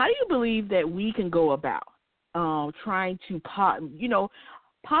 how do you believe that we can go about trying to,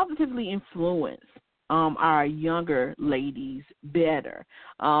 positively influence our younger ladies better,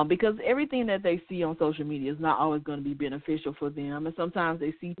 because everything that they see on social media is not always going to be beneficial for them, and sometimes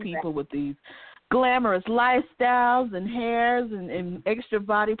they see people with these glamorous lifestyles and hairs and extra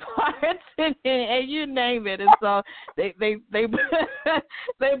body parts and you name it, and so they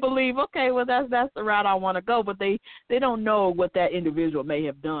they believe, okay, well that's the route I want to go, but they don't know what that individual may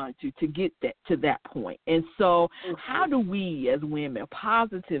have done to get that to that point. And so how do we as women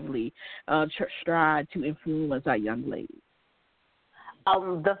positively strive to influence our young ladies?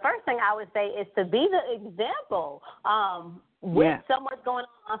 The first thing I would say is to be the example. With so much going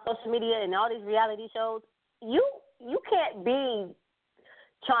on social media and all these reality shows, you can't be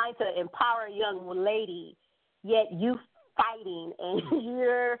trying to empower a young lady, yet you fighting and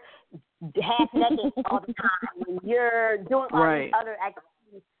you're half-naked all the time and you're doing all these other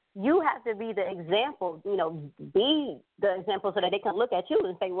activities. You have to be the example, you know, be the example so that they can look at you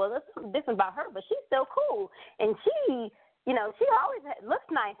and say, well, there's something different about her, but she's still cool. And she, you know, she always looks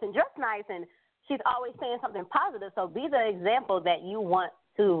nice and dressed nice and she's always saying something positive. So be the example that you want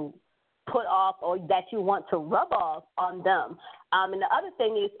to put off or that you want to rub off on them. And the other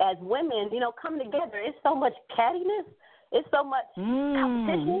thing is, as women, you know, come together. It's so much cattiness. It's so much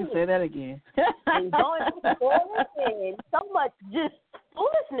competition. You say that again. And going forward and so much just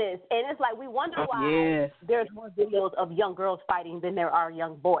foolishness. And it's like we wonder why there's more videos of young girls fighting than there are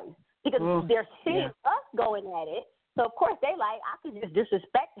young boys. Because they're seeing us going at it. So, of course, they like, I could just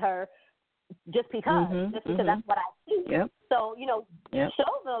disrespect her just because that's what I see. So, you know,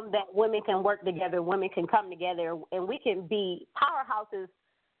 show them that women can work together, women can come together, and we can be powerhouses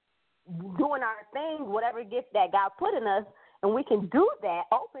doing our thing, whatever gift that God put in us, and we can do that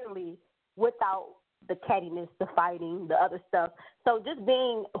openly without the cattiness, the fighting, the other stuff. So just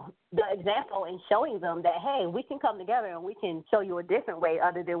being the example and showing them that, hey, we can come together and we can show you a different way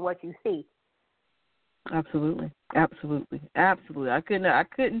other than what you see. Absolutely. I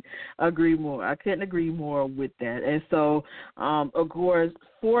couldn't agree more. I couldn't agree more with that. And so, of course,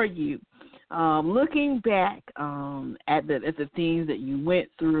 for you, looking back at the things that you went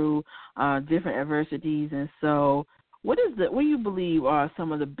through, different adversities, and so, what do you believe are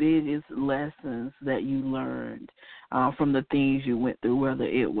some of the biggest lessons that you learned from the things you went through, whether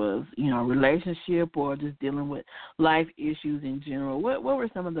it was, you know, relationship or just dealing with life issues in general? What were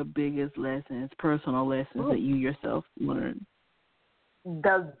some of the biggest lessons, personal lessons that you yourself learned?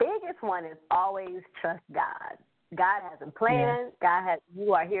 The biggest one is always trust God. God has a plan.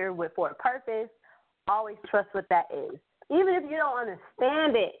 You are here for a purpose. Always trust what that is. Even if you don't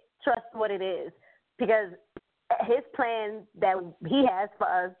understand it, trust what it is. Because his plan that he has for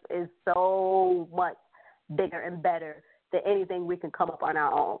us is so much bigger and better than anything we can come up on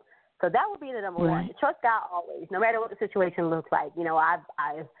our own. So that would be the number one. Trust God always, no matter what the situation looks like. You know, I've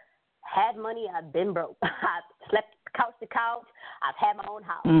had money, I've been broke. I've slept couch to couch. I've had my own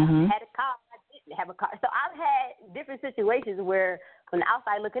house. I've had a car. I didn't have a car. So I've had different situations where from the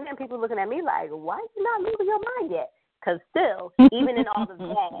outside looking in, people looking at me like, why are you not losing your mind yet? Because still, even in all of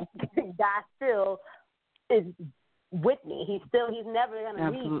that, God still is with me. He's never going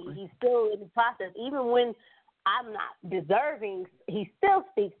to leave me. He's still in the process. Even when I'm not deserving, he still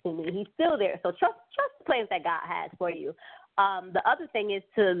speaks to me. He's still there. So trust the plans that God has for you. The other thing is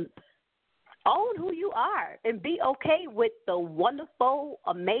to own who you are and be okay with the wonderful,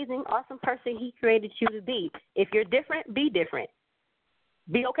 amazing, awesome person he created you to be. If you're different, be different.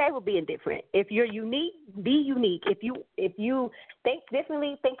 Be okay with being different. If you're unique, be unique. If you think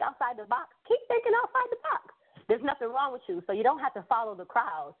differently, think outside the box. Keep thinking outside the box. There's nothing wrong with you, so you don't have to follow the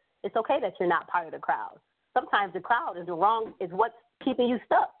crowd. It's okay that you're not part of the crowd. Sometimes the crowd is what's keeping you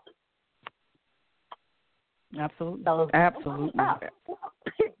stuck. Absolutely. So, Absolutely.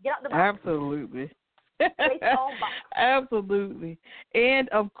 Get out the box. Absolutely. Absolutely. And,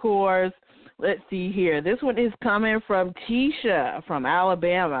 of course, let's see here. This one is coming from Tisha from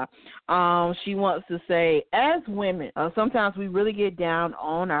Alabama. She wants to say, as women, sometimes we really get down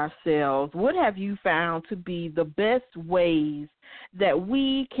on ourselves. What have you found to be the best ways that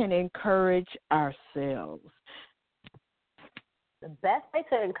we can encourage ourselves? The best way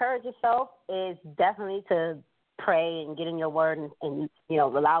to encourage yourself is definitely to pray and get in your word and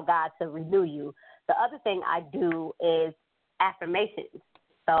allow God to renew you. The other thing I do is affirmations.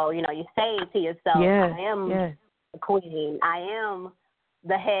 So, you say to yourself, I am a queen. I am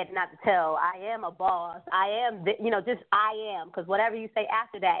the head, not the tail. I am a boss. I am, just I am. Because whatever you say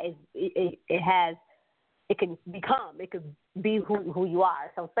after that, it can be who you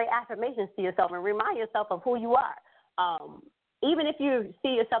are. So say affirmations to yourself and remind yourself of who you are. Even if you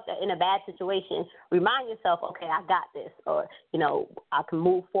see yourself in a bad situation, remind yourself, okay, I got this. Or, I can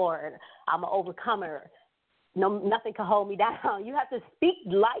move forward. I'm an overcomer. Nothing can hold me down. You have to speak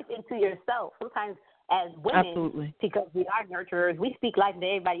life into yourself. Sometimes as women, because we are nurturers, we speak life to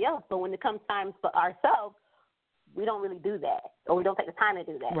everybody else. But when it comes time for ourselves, we don't really do that, or we don't take the time to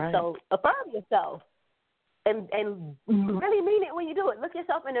do that. Right. So affirm yourself and really mean it when you do it. Look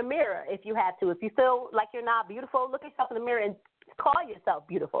yourself in the mirror if you have to. If you feel like you're not beautiful, look yourself in the mirror and call yourself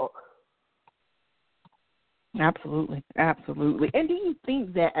beautiful. Absolutely. And do you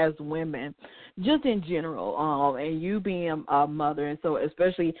think that as women, just in general, and you being a mother, and so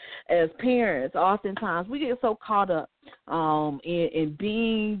especially as parents, oftentimes we get so caught up in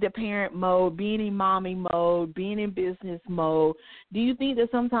being the parent mode, being in mommy mode, being in business mode. Do you think that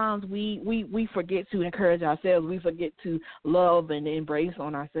sometimes we forget to encourage ourselves, we forget to love and embrace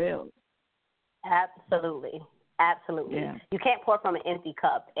on ourselves? Absolutely. Yeah. You can't pour from an empty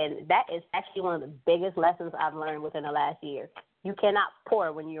cup, and that is actually one of the biggest lessons I've learned within the last year. You cannot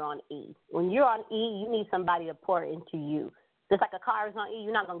pour when you're on E. When you're on E, you need somebody to pour into you. Just like a car is on E,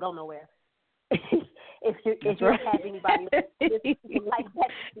 you're not going to go nowhere. if you don't have anybody like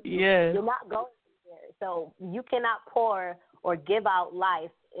that, you're not going anywhere. So you cannot pour or give out life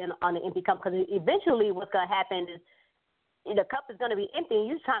on an empty cup, because eventually what's going to happen is the cup is going to be empty, and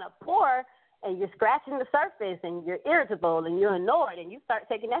you're trying to pour, and you're scratching the surface, and you're irritable, and you're annoyed, and you start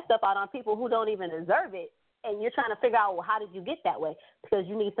taking that stuff out on people who don't even deserve it, and you're trying to figure out, well, how did you get that way? Because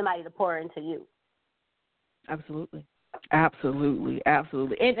you need somebody to pour into you. Absolutely.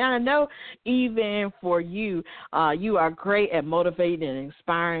 And I know even for you, you are great at motivating and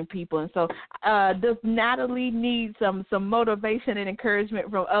inspiring people. And so does Natalie need some motivation and encouragement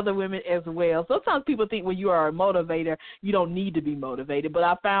from other women as well? Sometimes people think when you are a motivator, you don't need to be motivated. But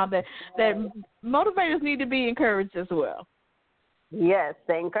I found that motivators need to be encouraged as well. Yes,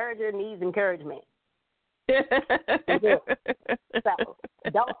 the encourager needs encouragement. So if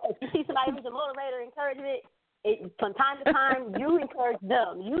you see somebody who's a motivator, encouragement, from time to time, you encourage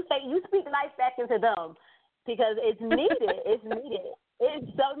them. You speak life back into them, because it's needed. It's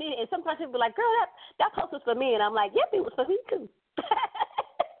so needed. And sometimes people be like, "Girl, that post was for me," and I'm like, "Yep, it was for me too."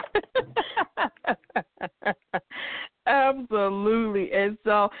 Absolutely. And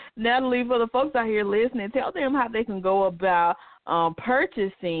so, Natalie, for the folks out here listening, tell them how they can go about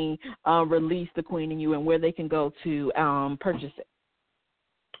purchasing Release the Queen in You, and where they can go to purchase it.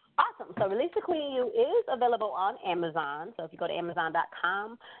 Awesome. So Release the Queen in You is available on Amazon. So if you go to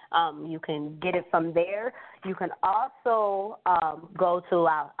Amazon.com, you can get it from there. You can also go to,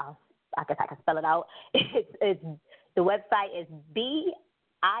 I guess I can spell it out. The website is bit.ly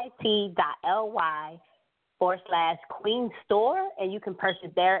 /Queen Store, and you can purchase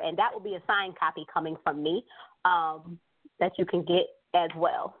there, and that will be a signed copy coming from me that you can get as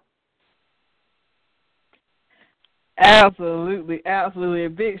well. Absolutely, absolutely. A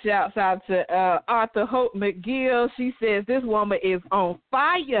big shout out to Arthur Hope McGill. She says this woman is on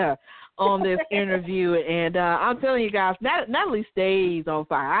fire on this interview, and I'm telling you guys, Natalie stays on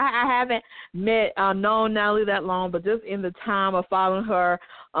fire. I haven't known Natalie that long, but just in the time of following her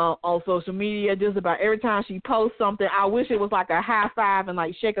on social media, just about every time she posts something, I wish it was like a high five and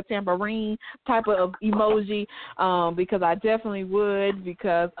like shake a tambourine type of emoji, because I definitely would,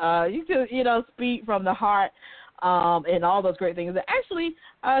 because you just, speak from the heart. And all those great things. Actually,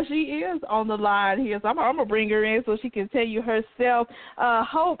 she is on the line here, so I'm going to bring her in so she can tell you herself.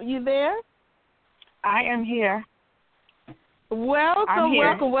 Hope, you there? I am here. Welcome.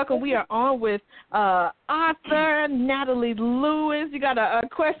 We are on with author Natalie Lewis. You got a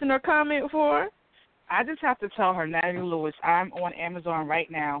question or comment for her? I just have to tell her, Natalie Lewis, I'm on Amazon right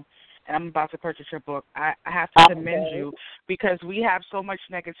now, and I'm about to purchase your book. I have to commend you, because we have so much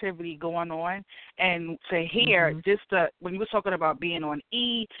negativity going on, and to hear when you were talking about being on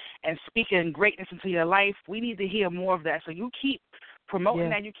E and speaking greatness into your life, we need to hear more of that. So you keep promoting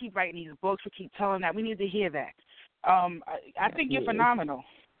that, you keep writing these books, you keep telling that. We need to hear that. I think you're phenomenal.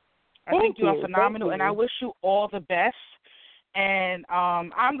 I think you are phenomenal, and I wish you all the best. And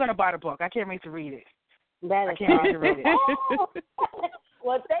I'm going to buy the book. I can't wait to read it. I can't wait to read it.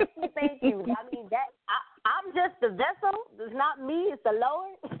 Well, thank you. I mean, I'm just the vessel. It's not me. It's the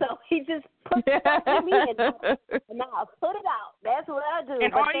Lord. So he just put it in me, and now put it out. That's what I do.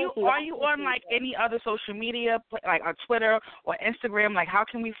 And are you on like any other social media, like on Twitter or Instagram? Like, how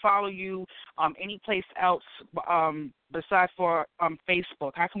can we follow you? Any place else besides for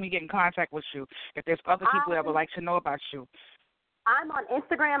Facebook? How can we get in contact with you if there's other people that would like to know about you? I'm on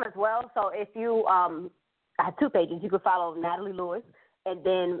Instagram as well. So if you I have 2 pages. You can follow Natalie Lewis, and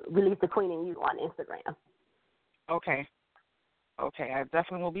then Release the Queen in You on Instagram. Okay, I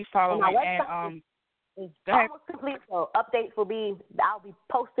definitely will be following. My website is almost complete, so updates I'll be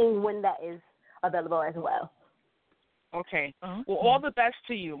posting when that is available as well. Okay. Well, all the best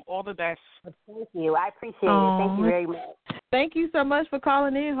to you. All the best. Thank you. I appreciate it. Thank you very much. Thank you so much for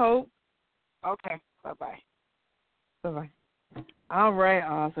calling in, Hope. Okay. Bye-bye. Bye-bye. All right,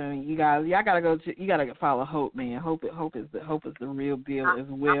 awesome. You guys, y'all gotta you gotta follow Hope, man. Hope is the real deal as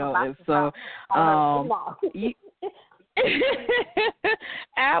well. And so,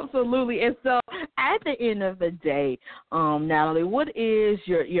 absolutely. And so, at the end of the day, Natalie, what is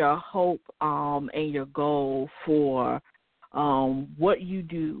your hope and your goal for what you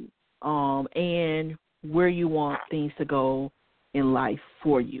do and where you want things to go in life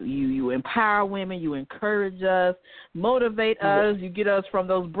for you? You empower women, you encourage us, motivate us, you get us from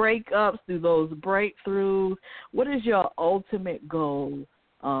those breakups through those breakthroughs. What is your ultimate goal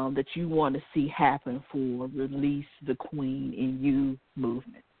that you want to see happen for Release the Queen in You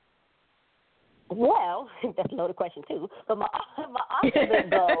movement? Well, that's a loaded question too. But my ultimate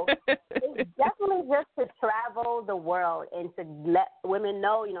goal is definitely just to travel the world and to let women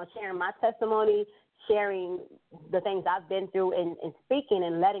know, sharing my testimony, sharing the things I've been through, and speaking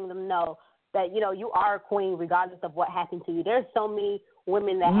and letting them know that, you are a queen regardless of what happened to you. There's so many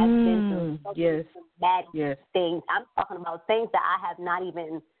women that have been through so many bad things. I'm talking about things that I have not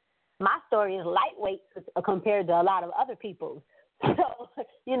even – my story is lightweight compared to a lot of other people's. So,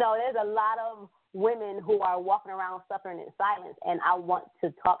 there's a lot of women who are walking around suffering in silence, and I want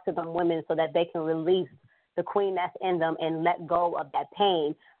to talk to them women so that they can release the queen that's in them and let go of that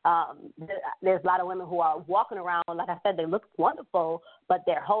pain. There's a lot of women who are walking around, like I said, they look wonderful, but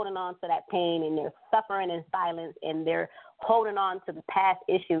they're holding on to that pain, and they're suffering in silence, and they're holding on to the past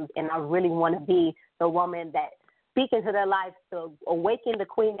issues. And I really want to be the woman that speaks into their lives to awaken the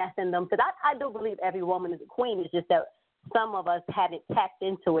queen that's in them. Because I do believe every woman is a queen. It's just that some of us haven't tapped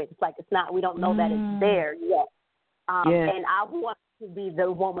into it. It's like we don't know that it's there yet. And I want to be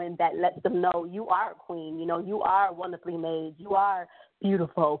the woman that lets them know you are a queen. You are wonderfully made. You are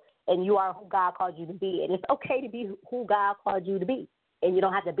beautiful, and you are who God called you to be. And it's okay to be who God called you to be, and you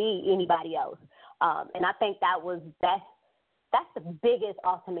don't have to be anybody else. And I think that's the biggest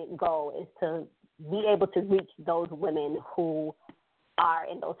ultimate goal, is to be able to reach those women who are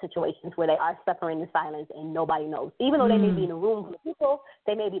in those situations where they are suffering in silence and nobody knows. Even though they may be in a room full of people,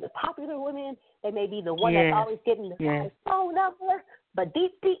 they may be the popular women, they may be the one that's always getting the phone number, but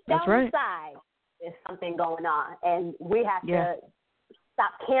deep down inside, there's something going on. And we have to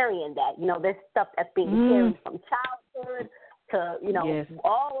stop carrying that. There's stuff that's being carried from childhood to,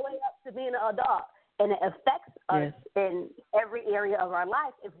 all the way up to being an adult. And it affects us in every area of our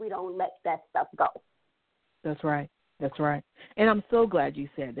life if we don't let that stuff go. That's right. That's right. And I'm so glad you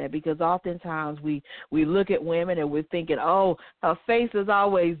said that, because oftentimes we look at women and we're thinking, oh, her face is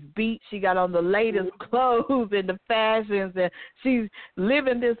always beat. She got on the latest clothes and the fashions, and she's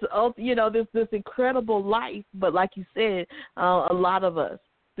living this, this incredible life. But like you said, a lot of us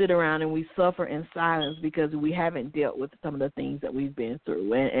sit around and we suffer in silence because we haven't dealt with some of the things that we've been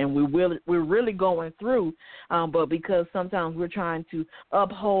through, and we're really going through, but because sometimes we're trying to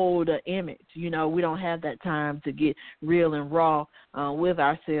uphold an image, we don't have that time to get real and raw with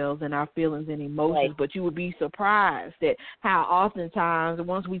ourselves and our feelings and emotions. Right. But you would be surprised at how oftentimes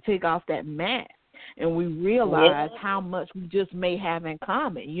once we take off that mask and we realize how much we just may have in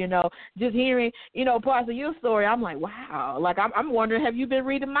common, just hearing, parts of your story, I'm like, wow, like I'm wondering, have you been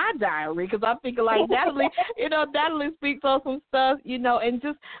reading my diary? Because I'm thinking like Natalie, Natalie speaks on some stuff, and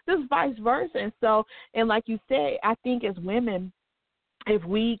just vice versa. And so, and like you said, I think as women, if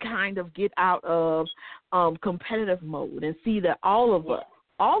we kind of get out of competitive mode and see that all of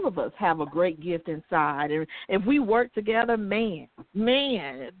us have a great gift inside, and if we work together, man,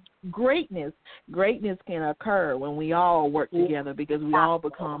 greatness can occur when we all work together, because we all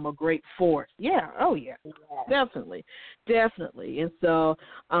become a great force. Yeah, oh yeah, definitely. And so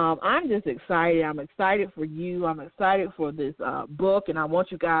I'm just excited. I'm excited for you. I'm excited for this book, and I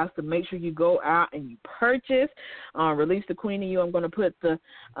want you guys to make sure you go out and you purchase Release the Queen in You. I'm going to put the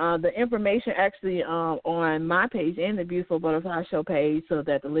information actually on my page and the Beautiful Butterfly Show page, so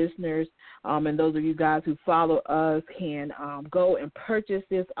that the listeners and those of you guys who follow us can go and purchase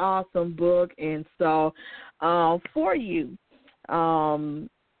this awesome book. And so for you,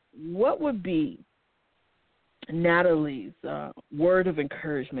 what would be Natalie's word of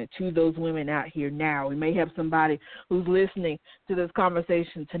encouragement to those women out here now? We may have somebody who's listening to this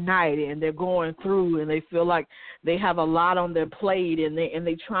conversation tonight, and they're going through and they feel like they have a lot on their plate, and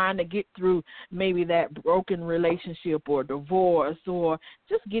they're trying to get through maybe that broken relationship or divorce, or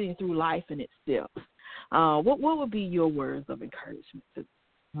just getting through life in itself. What would be your words of encouragement to them?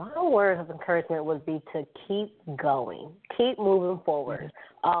 My words of encouragement would be to keep going, keep moving forward.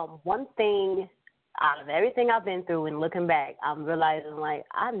 One thing out of everything I've been through and looking back, I'm realizing, like,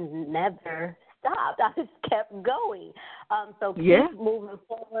 I never stopped. I just kept going. So keep moving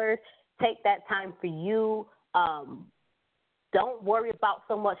forward. Take that time for you. Don't worry about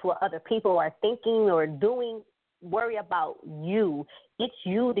so much what other people are thinking or doing. Worry about you. Get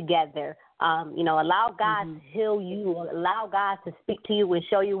you together. Allow God to heal you. Allow God to speak to you and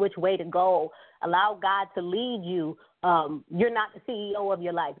show you which way to go. Allow God to lead you. You're not the CEO of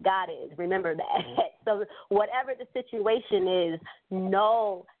your life. God is. Remember that. So whatever the situation is,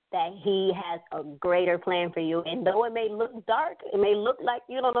 know that He has a greater plan for you. And though it may look dark, it may look like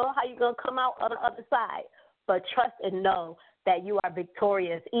you don't know how you're going to come out on the other side, but trust and know that you are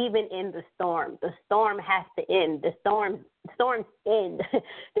victorious even in the storm. The storm has to end. The storms end.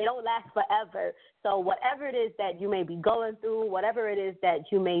 They don't last forever. So whatever it is that you may be going through, whatever it is that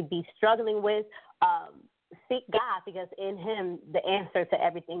you may be struggling with, seek God, because in Him the answer to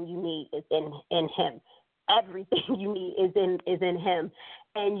everything you need is in Him. Everything you need is in Him.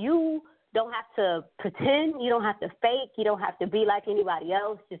 And you don't have to pretend. You don't have to fake. You don't have to be like anybody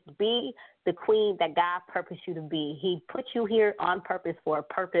else. Just be the queen that God purposed you to be. He put you here on purpose for a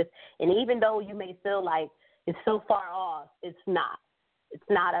purpose. And even though you may feel like it's so far off, it's not. It's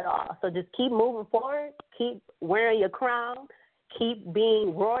not at all. So just keep moving forward. Keep wearing your crown. Keep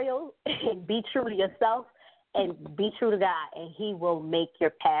being royal and be true to yourself and be true to God, and He will make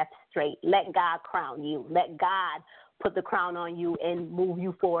your path straight. Let God crown you. Let God put the crown on you and move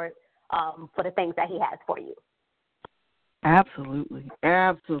you forward for the things that He has for you. Absolutely,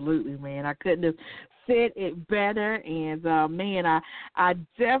 man. I couldn't have said it better. And man, I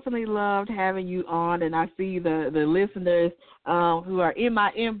definitely loved having you on. And I see the listeners who are in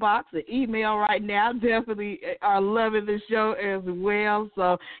my inbox, the email right now, definitely are loving the show as well.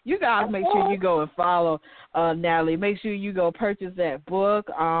 So you guys make sure you go and follow Natalie. Make sure you go purchase that book.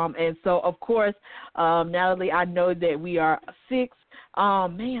 And so, of course, Natalie, I know that we are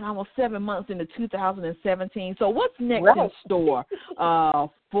almost 7 months into 2017. So what's next in store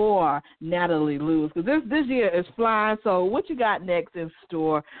for Natalie Lewis? Because this year is flying. So what you got next in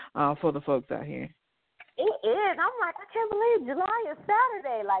store for the folks out here? It is. I'm like, I can't believe July is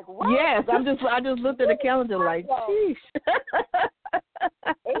Saturday. Like, what? Yes, I just looked at the calendar like, sheesh.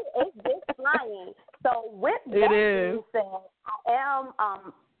 It's flying. So with that being said, I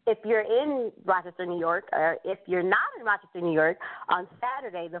am if you're in Rochester, New York, or if you're not in Rochester, New York, on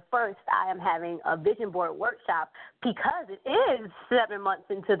Saturday, the 1st, I am having a vision board workshop because it is 7 months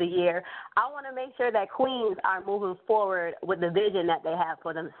into the year. I want to make sure that queens are moving forward with the vision that they have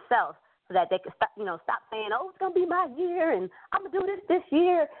for themselves. so that they could stop saying, oh, it's going to be my year and I'm going to do this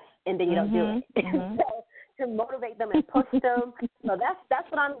year, and then you don't do it. So to motivate them and push them. So that's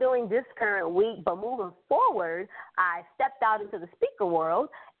what I'm doing this current week. But moving forward, I stepped out into the speaker world,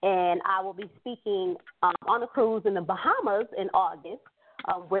 and I will be speaking on a cruise in the Bahamas in August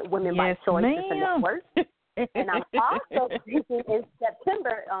with Women by Choice Network. And I'm also speaking in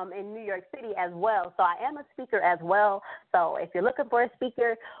September in New York City as well. So I am a speaker as well. So if you're looking for a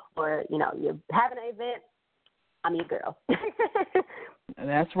speaker or, you're having an event, I'm your girl.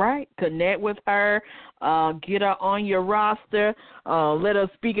 That's right. Connect with her. Get her on your roster. Let her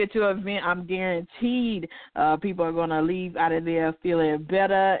speak at your event. I'm guaranteed people are going to leave out of there feeling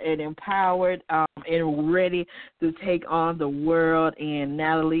better and empowered and ready to take on the world. And,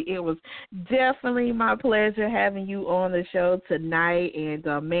 Natalie, it was definitely my pleasure having you on the show tonight. And,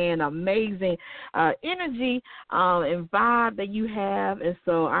 man, amazing energy and vibe that you have. And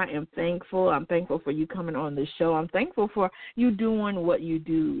so I am thankful. I'm thankful for you coming on the show. I'm thankful for you doing what you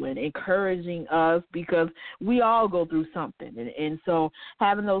do and encouraging us, because we all go through something. And so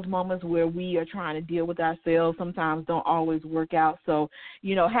having those moments where we are trying to deal with ourselves sometimes don't always work out. So,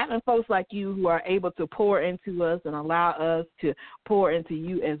 having folks like you who are able to pour into us and allow us to pour into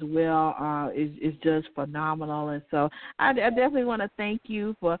you as well is just phenomenal. And so I definitely want to thank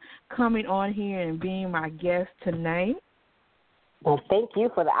you for coming on here and being my guest tonight. Well, thank you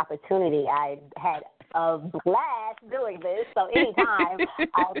for the opportunity. I had a blast doing this, so anytime,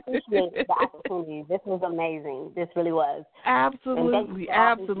 I appreciate the opportunity. This was amazing. This really was. Absolutely,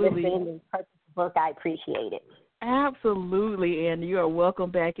 absolutely. The Purpose book, I appreciate it. Absolutely, and you are welcome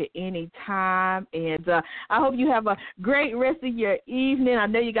back at any time. And I hope you have a great rest of your evening. I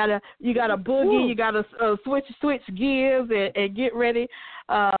know you got a boogie, you got to switch gears and get ready.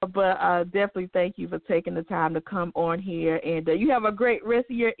 But definitely thank you for taking the time to come on here. And you have a great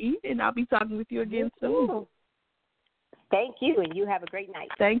rest of your evening. I'll be talking with you again soon. Thank you, and you have a great night.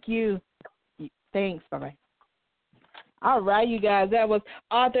 Thank you. Thanks. Bye-bye. All right, you guys, that was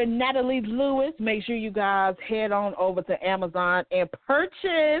author Natalie Lewis. Make sure you guys head on over to Amazon and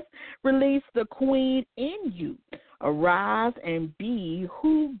purchase Release the Queen in You. Arise and be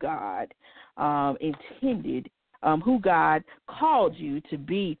who God intended, who God called you to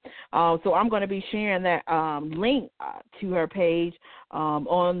be. So I'm going to be sharing that link to her page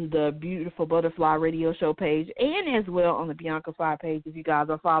on the Beautiful Butterfly Radio Show page, and as well on the Bianca Fly page if you guys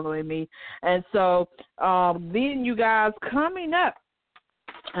are following me. And so then you guys coming up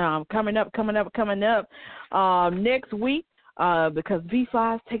next week, because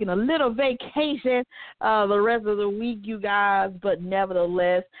B-Fly is taking a little vacation the rest of the week, you guys. But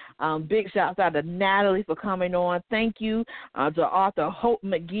nevertheless, big shouts out to Natalie for coming on. Thank you to author Hope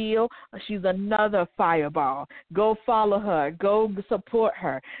McGill. She's another fireball. Go follow her. Go support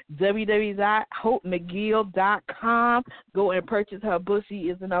her. www.hopemcgill.com. Go and purchase her book. She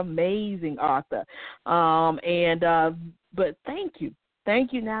is an amazing author. But thank you.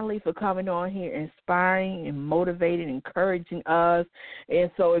 Thank you, Natalie, for coming on here, inspiring and motivating, encouraging us. And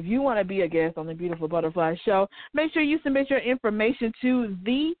so if you want to be a guest on the Beautiful Butterfly Show, make sure you submit your information to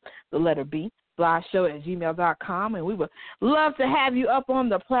the letter B, flyshow@gmail.com, and we would love to have you up on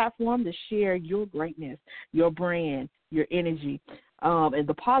the platform to share your greatness, your brand, your energy, and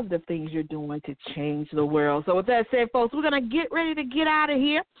the positive things you're doing to change the world. So with that said, folks, we're going to get ready to get out of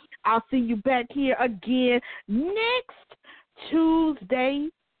here. I'll see you back here again next Tuesday,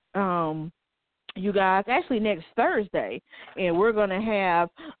 you guys, actually next Thursday, and we're going to have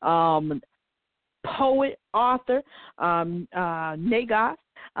poet, author, Nagos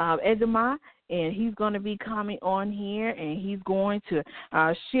Edema, and he's going to be coming on here, and he's going to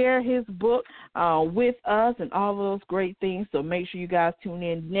share his book with us and all those great things. So make sure you guys tune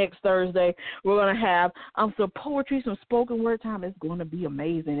in next Thursday. We're going to have some poetry, some spoken word time. It's going to be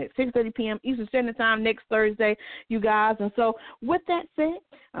amazing at 6:30 p.m. Eastern Standard Time next Thursday, you guys. And so with that said,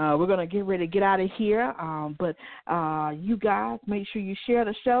 we're going to get ready to get out of here. But you guys, make sure you share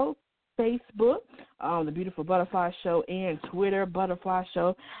the show. Facebook, the Beautiful Butterfly Show, and Twitter, Butterfly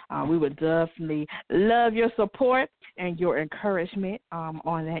Show. We would definitely love your support and your encouragement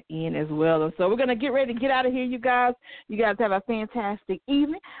on that end as well. And so we're going to get ready to get out of here, you guys. You guys have a fantastic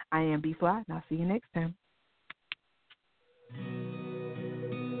evening. I am B-Fly, and I'll see you next time.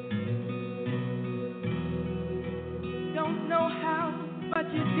 Don't know how,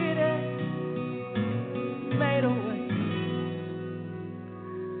 but you did it. Made a way.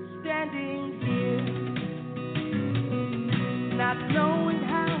 Standing here, not knowing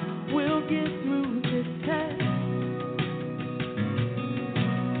how we'll get through this test,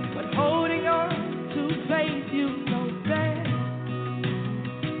 but holding on to faith you know best.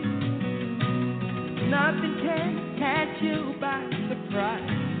 you by surprise.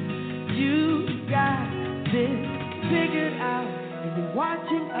 You got this figured out, and you're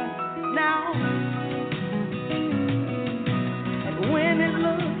watching us now. And when it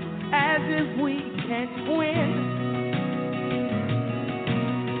looks as if we can't win,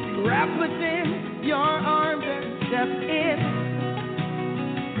 wrap within your arms and step in.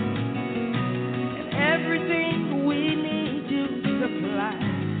 And everything we need you to supply.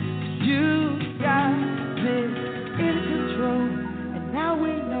 You got this in control. And now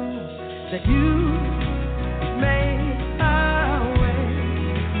we know that you made our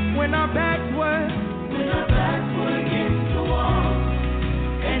way. When our backs were against the wall,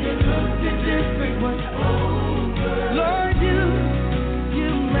 and it looked as if it was over. Lord, you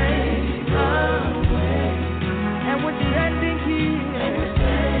made a way, and we're standing here,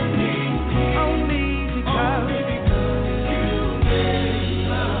 only because you made a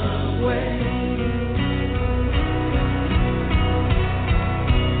way.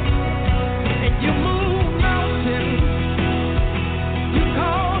 And you move mountains, you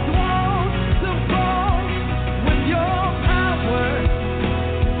cause walls to fall with your power.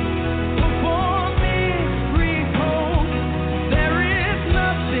 Perform miracles. There is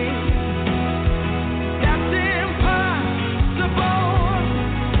nothing that's impossible,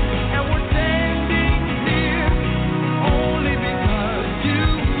 and we're standing here only because you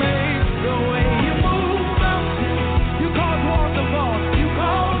made the way. You move mountains, you cause walls to fall, you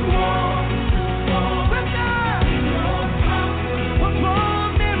cause walls to fall. With God, perform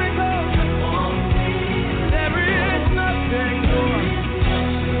miracles. There is nothing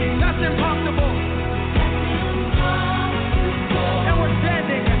that's impossible. And we're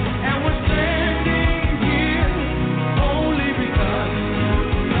standing here only because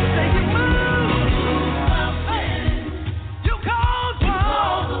say you move. You cause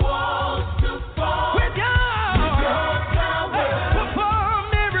walls to fall. With your power, perform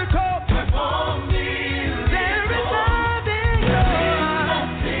miracles. There is nothing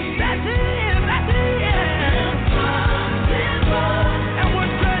that's impossible. And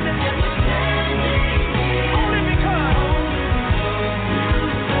we're standing only because.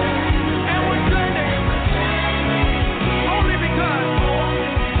 And we're standing only because.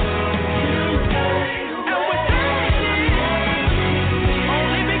 And we're standing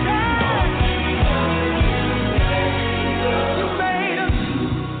only because you made us.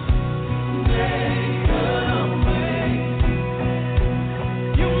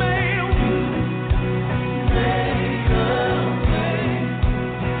 You made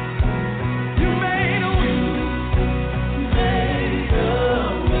a way. You made a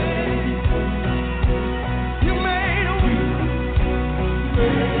way. You made a way.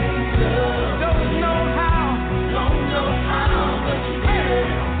 Don't know how, but you did.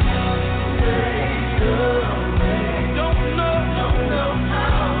 Don't know how, but you did. Don't know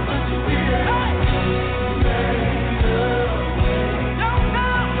how, but you did. Don't know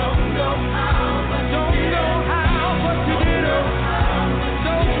how, but you did.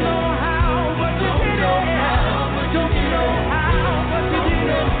 Don't know how, but you did. Don't know how, but you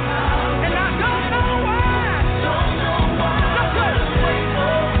did. And I don't know why. Don't know why.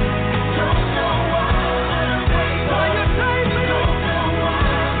 Don't know why. Why you saved me? Don't know why.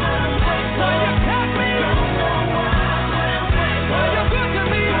 Why you kept me? Don't know why. Why you good to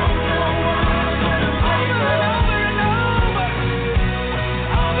me? Don't know why. Over and over and over.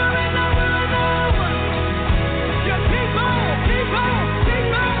 Over and over and over. You keep on.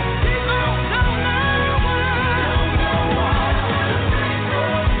 Don't know why.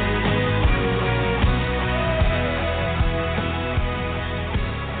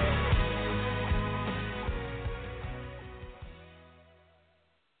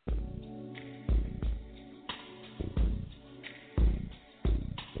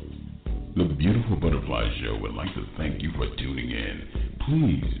 The Beautiful Butterfly Show would like to thank you for tuning in.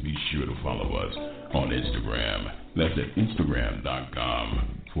 Please be sure to follow us on Instagram. That's at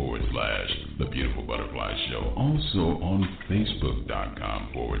Instagram.com/The Beautiful Butterfly Show. Also on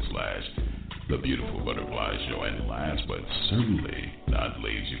Facebook.com/The Beautiful Butterfly Show. And last but certainly not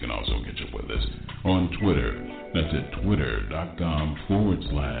least, you can also catch up with us on Twitter. That's at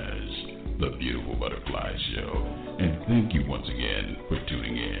Twitter.com/The Beautiful Butterfly Show. And thank you once again for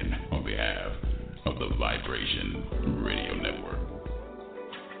tuning in on behalf of the Vibration Radio Network.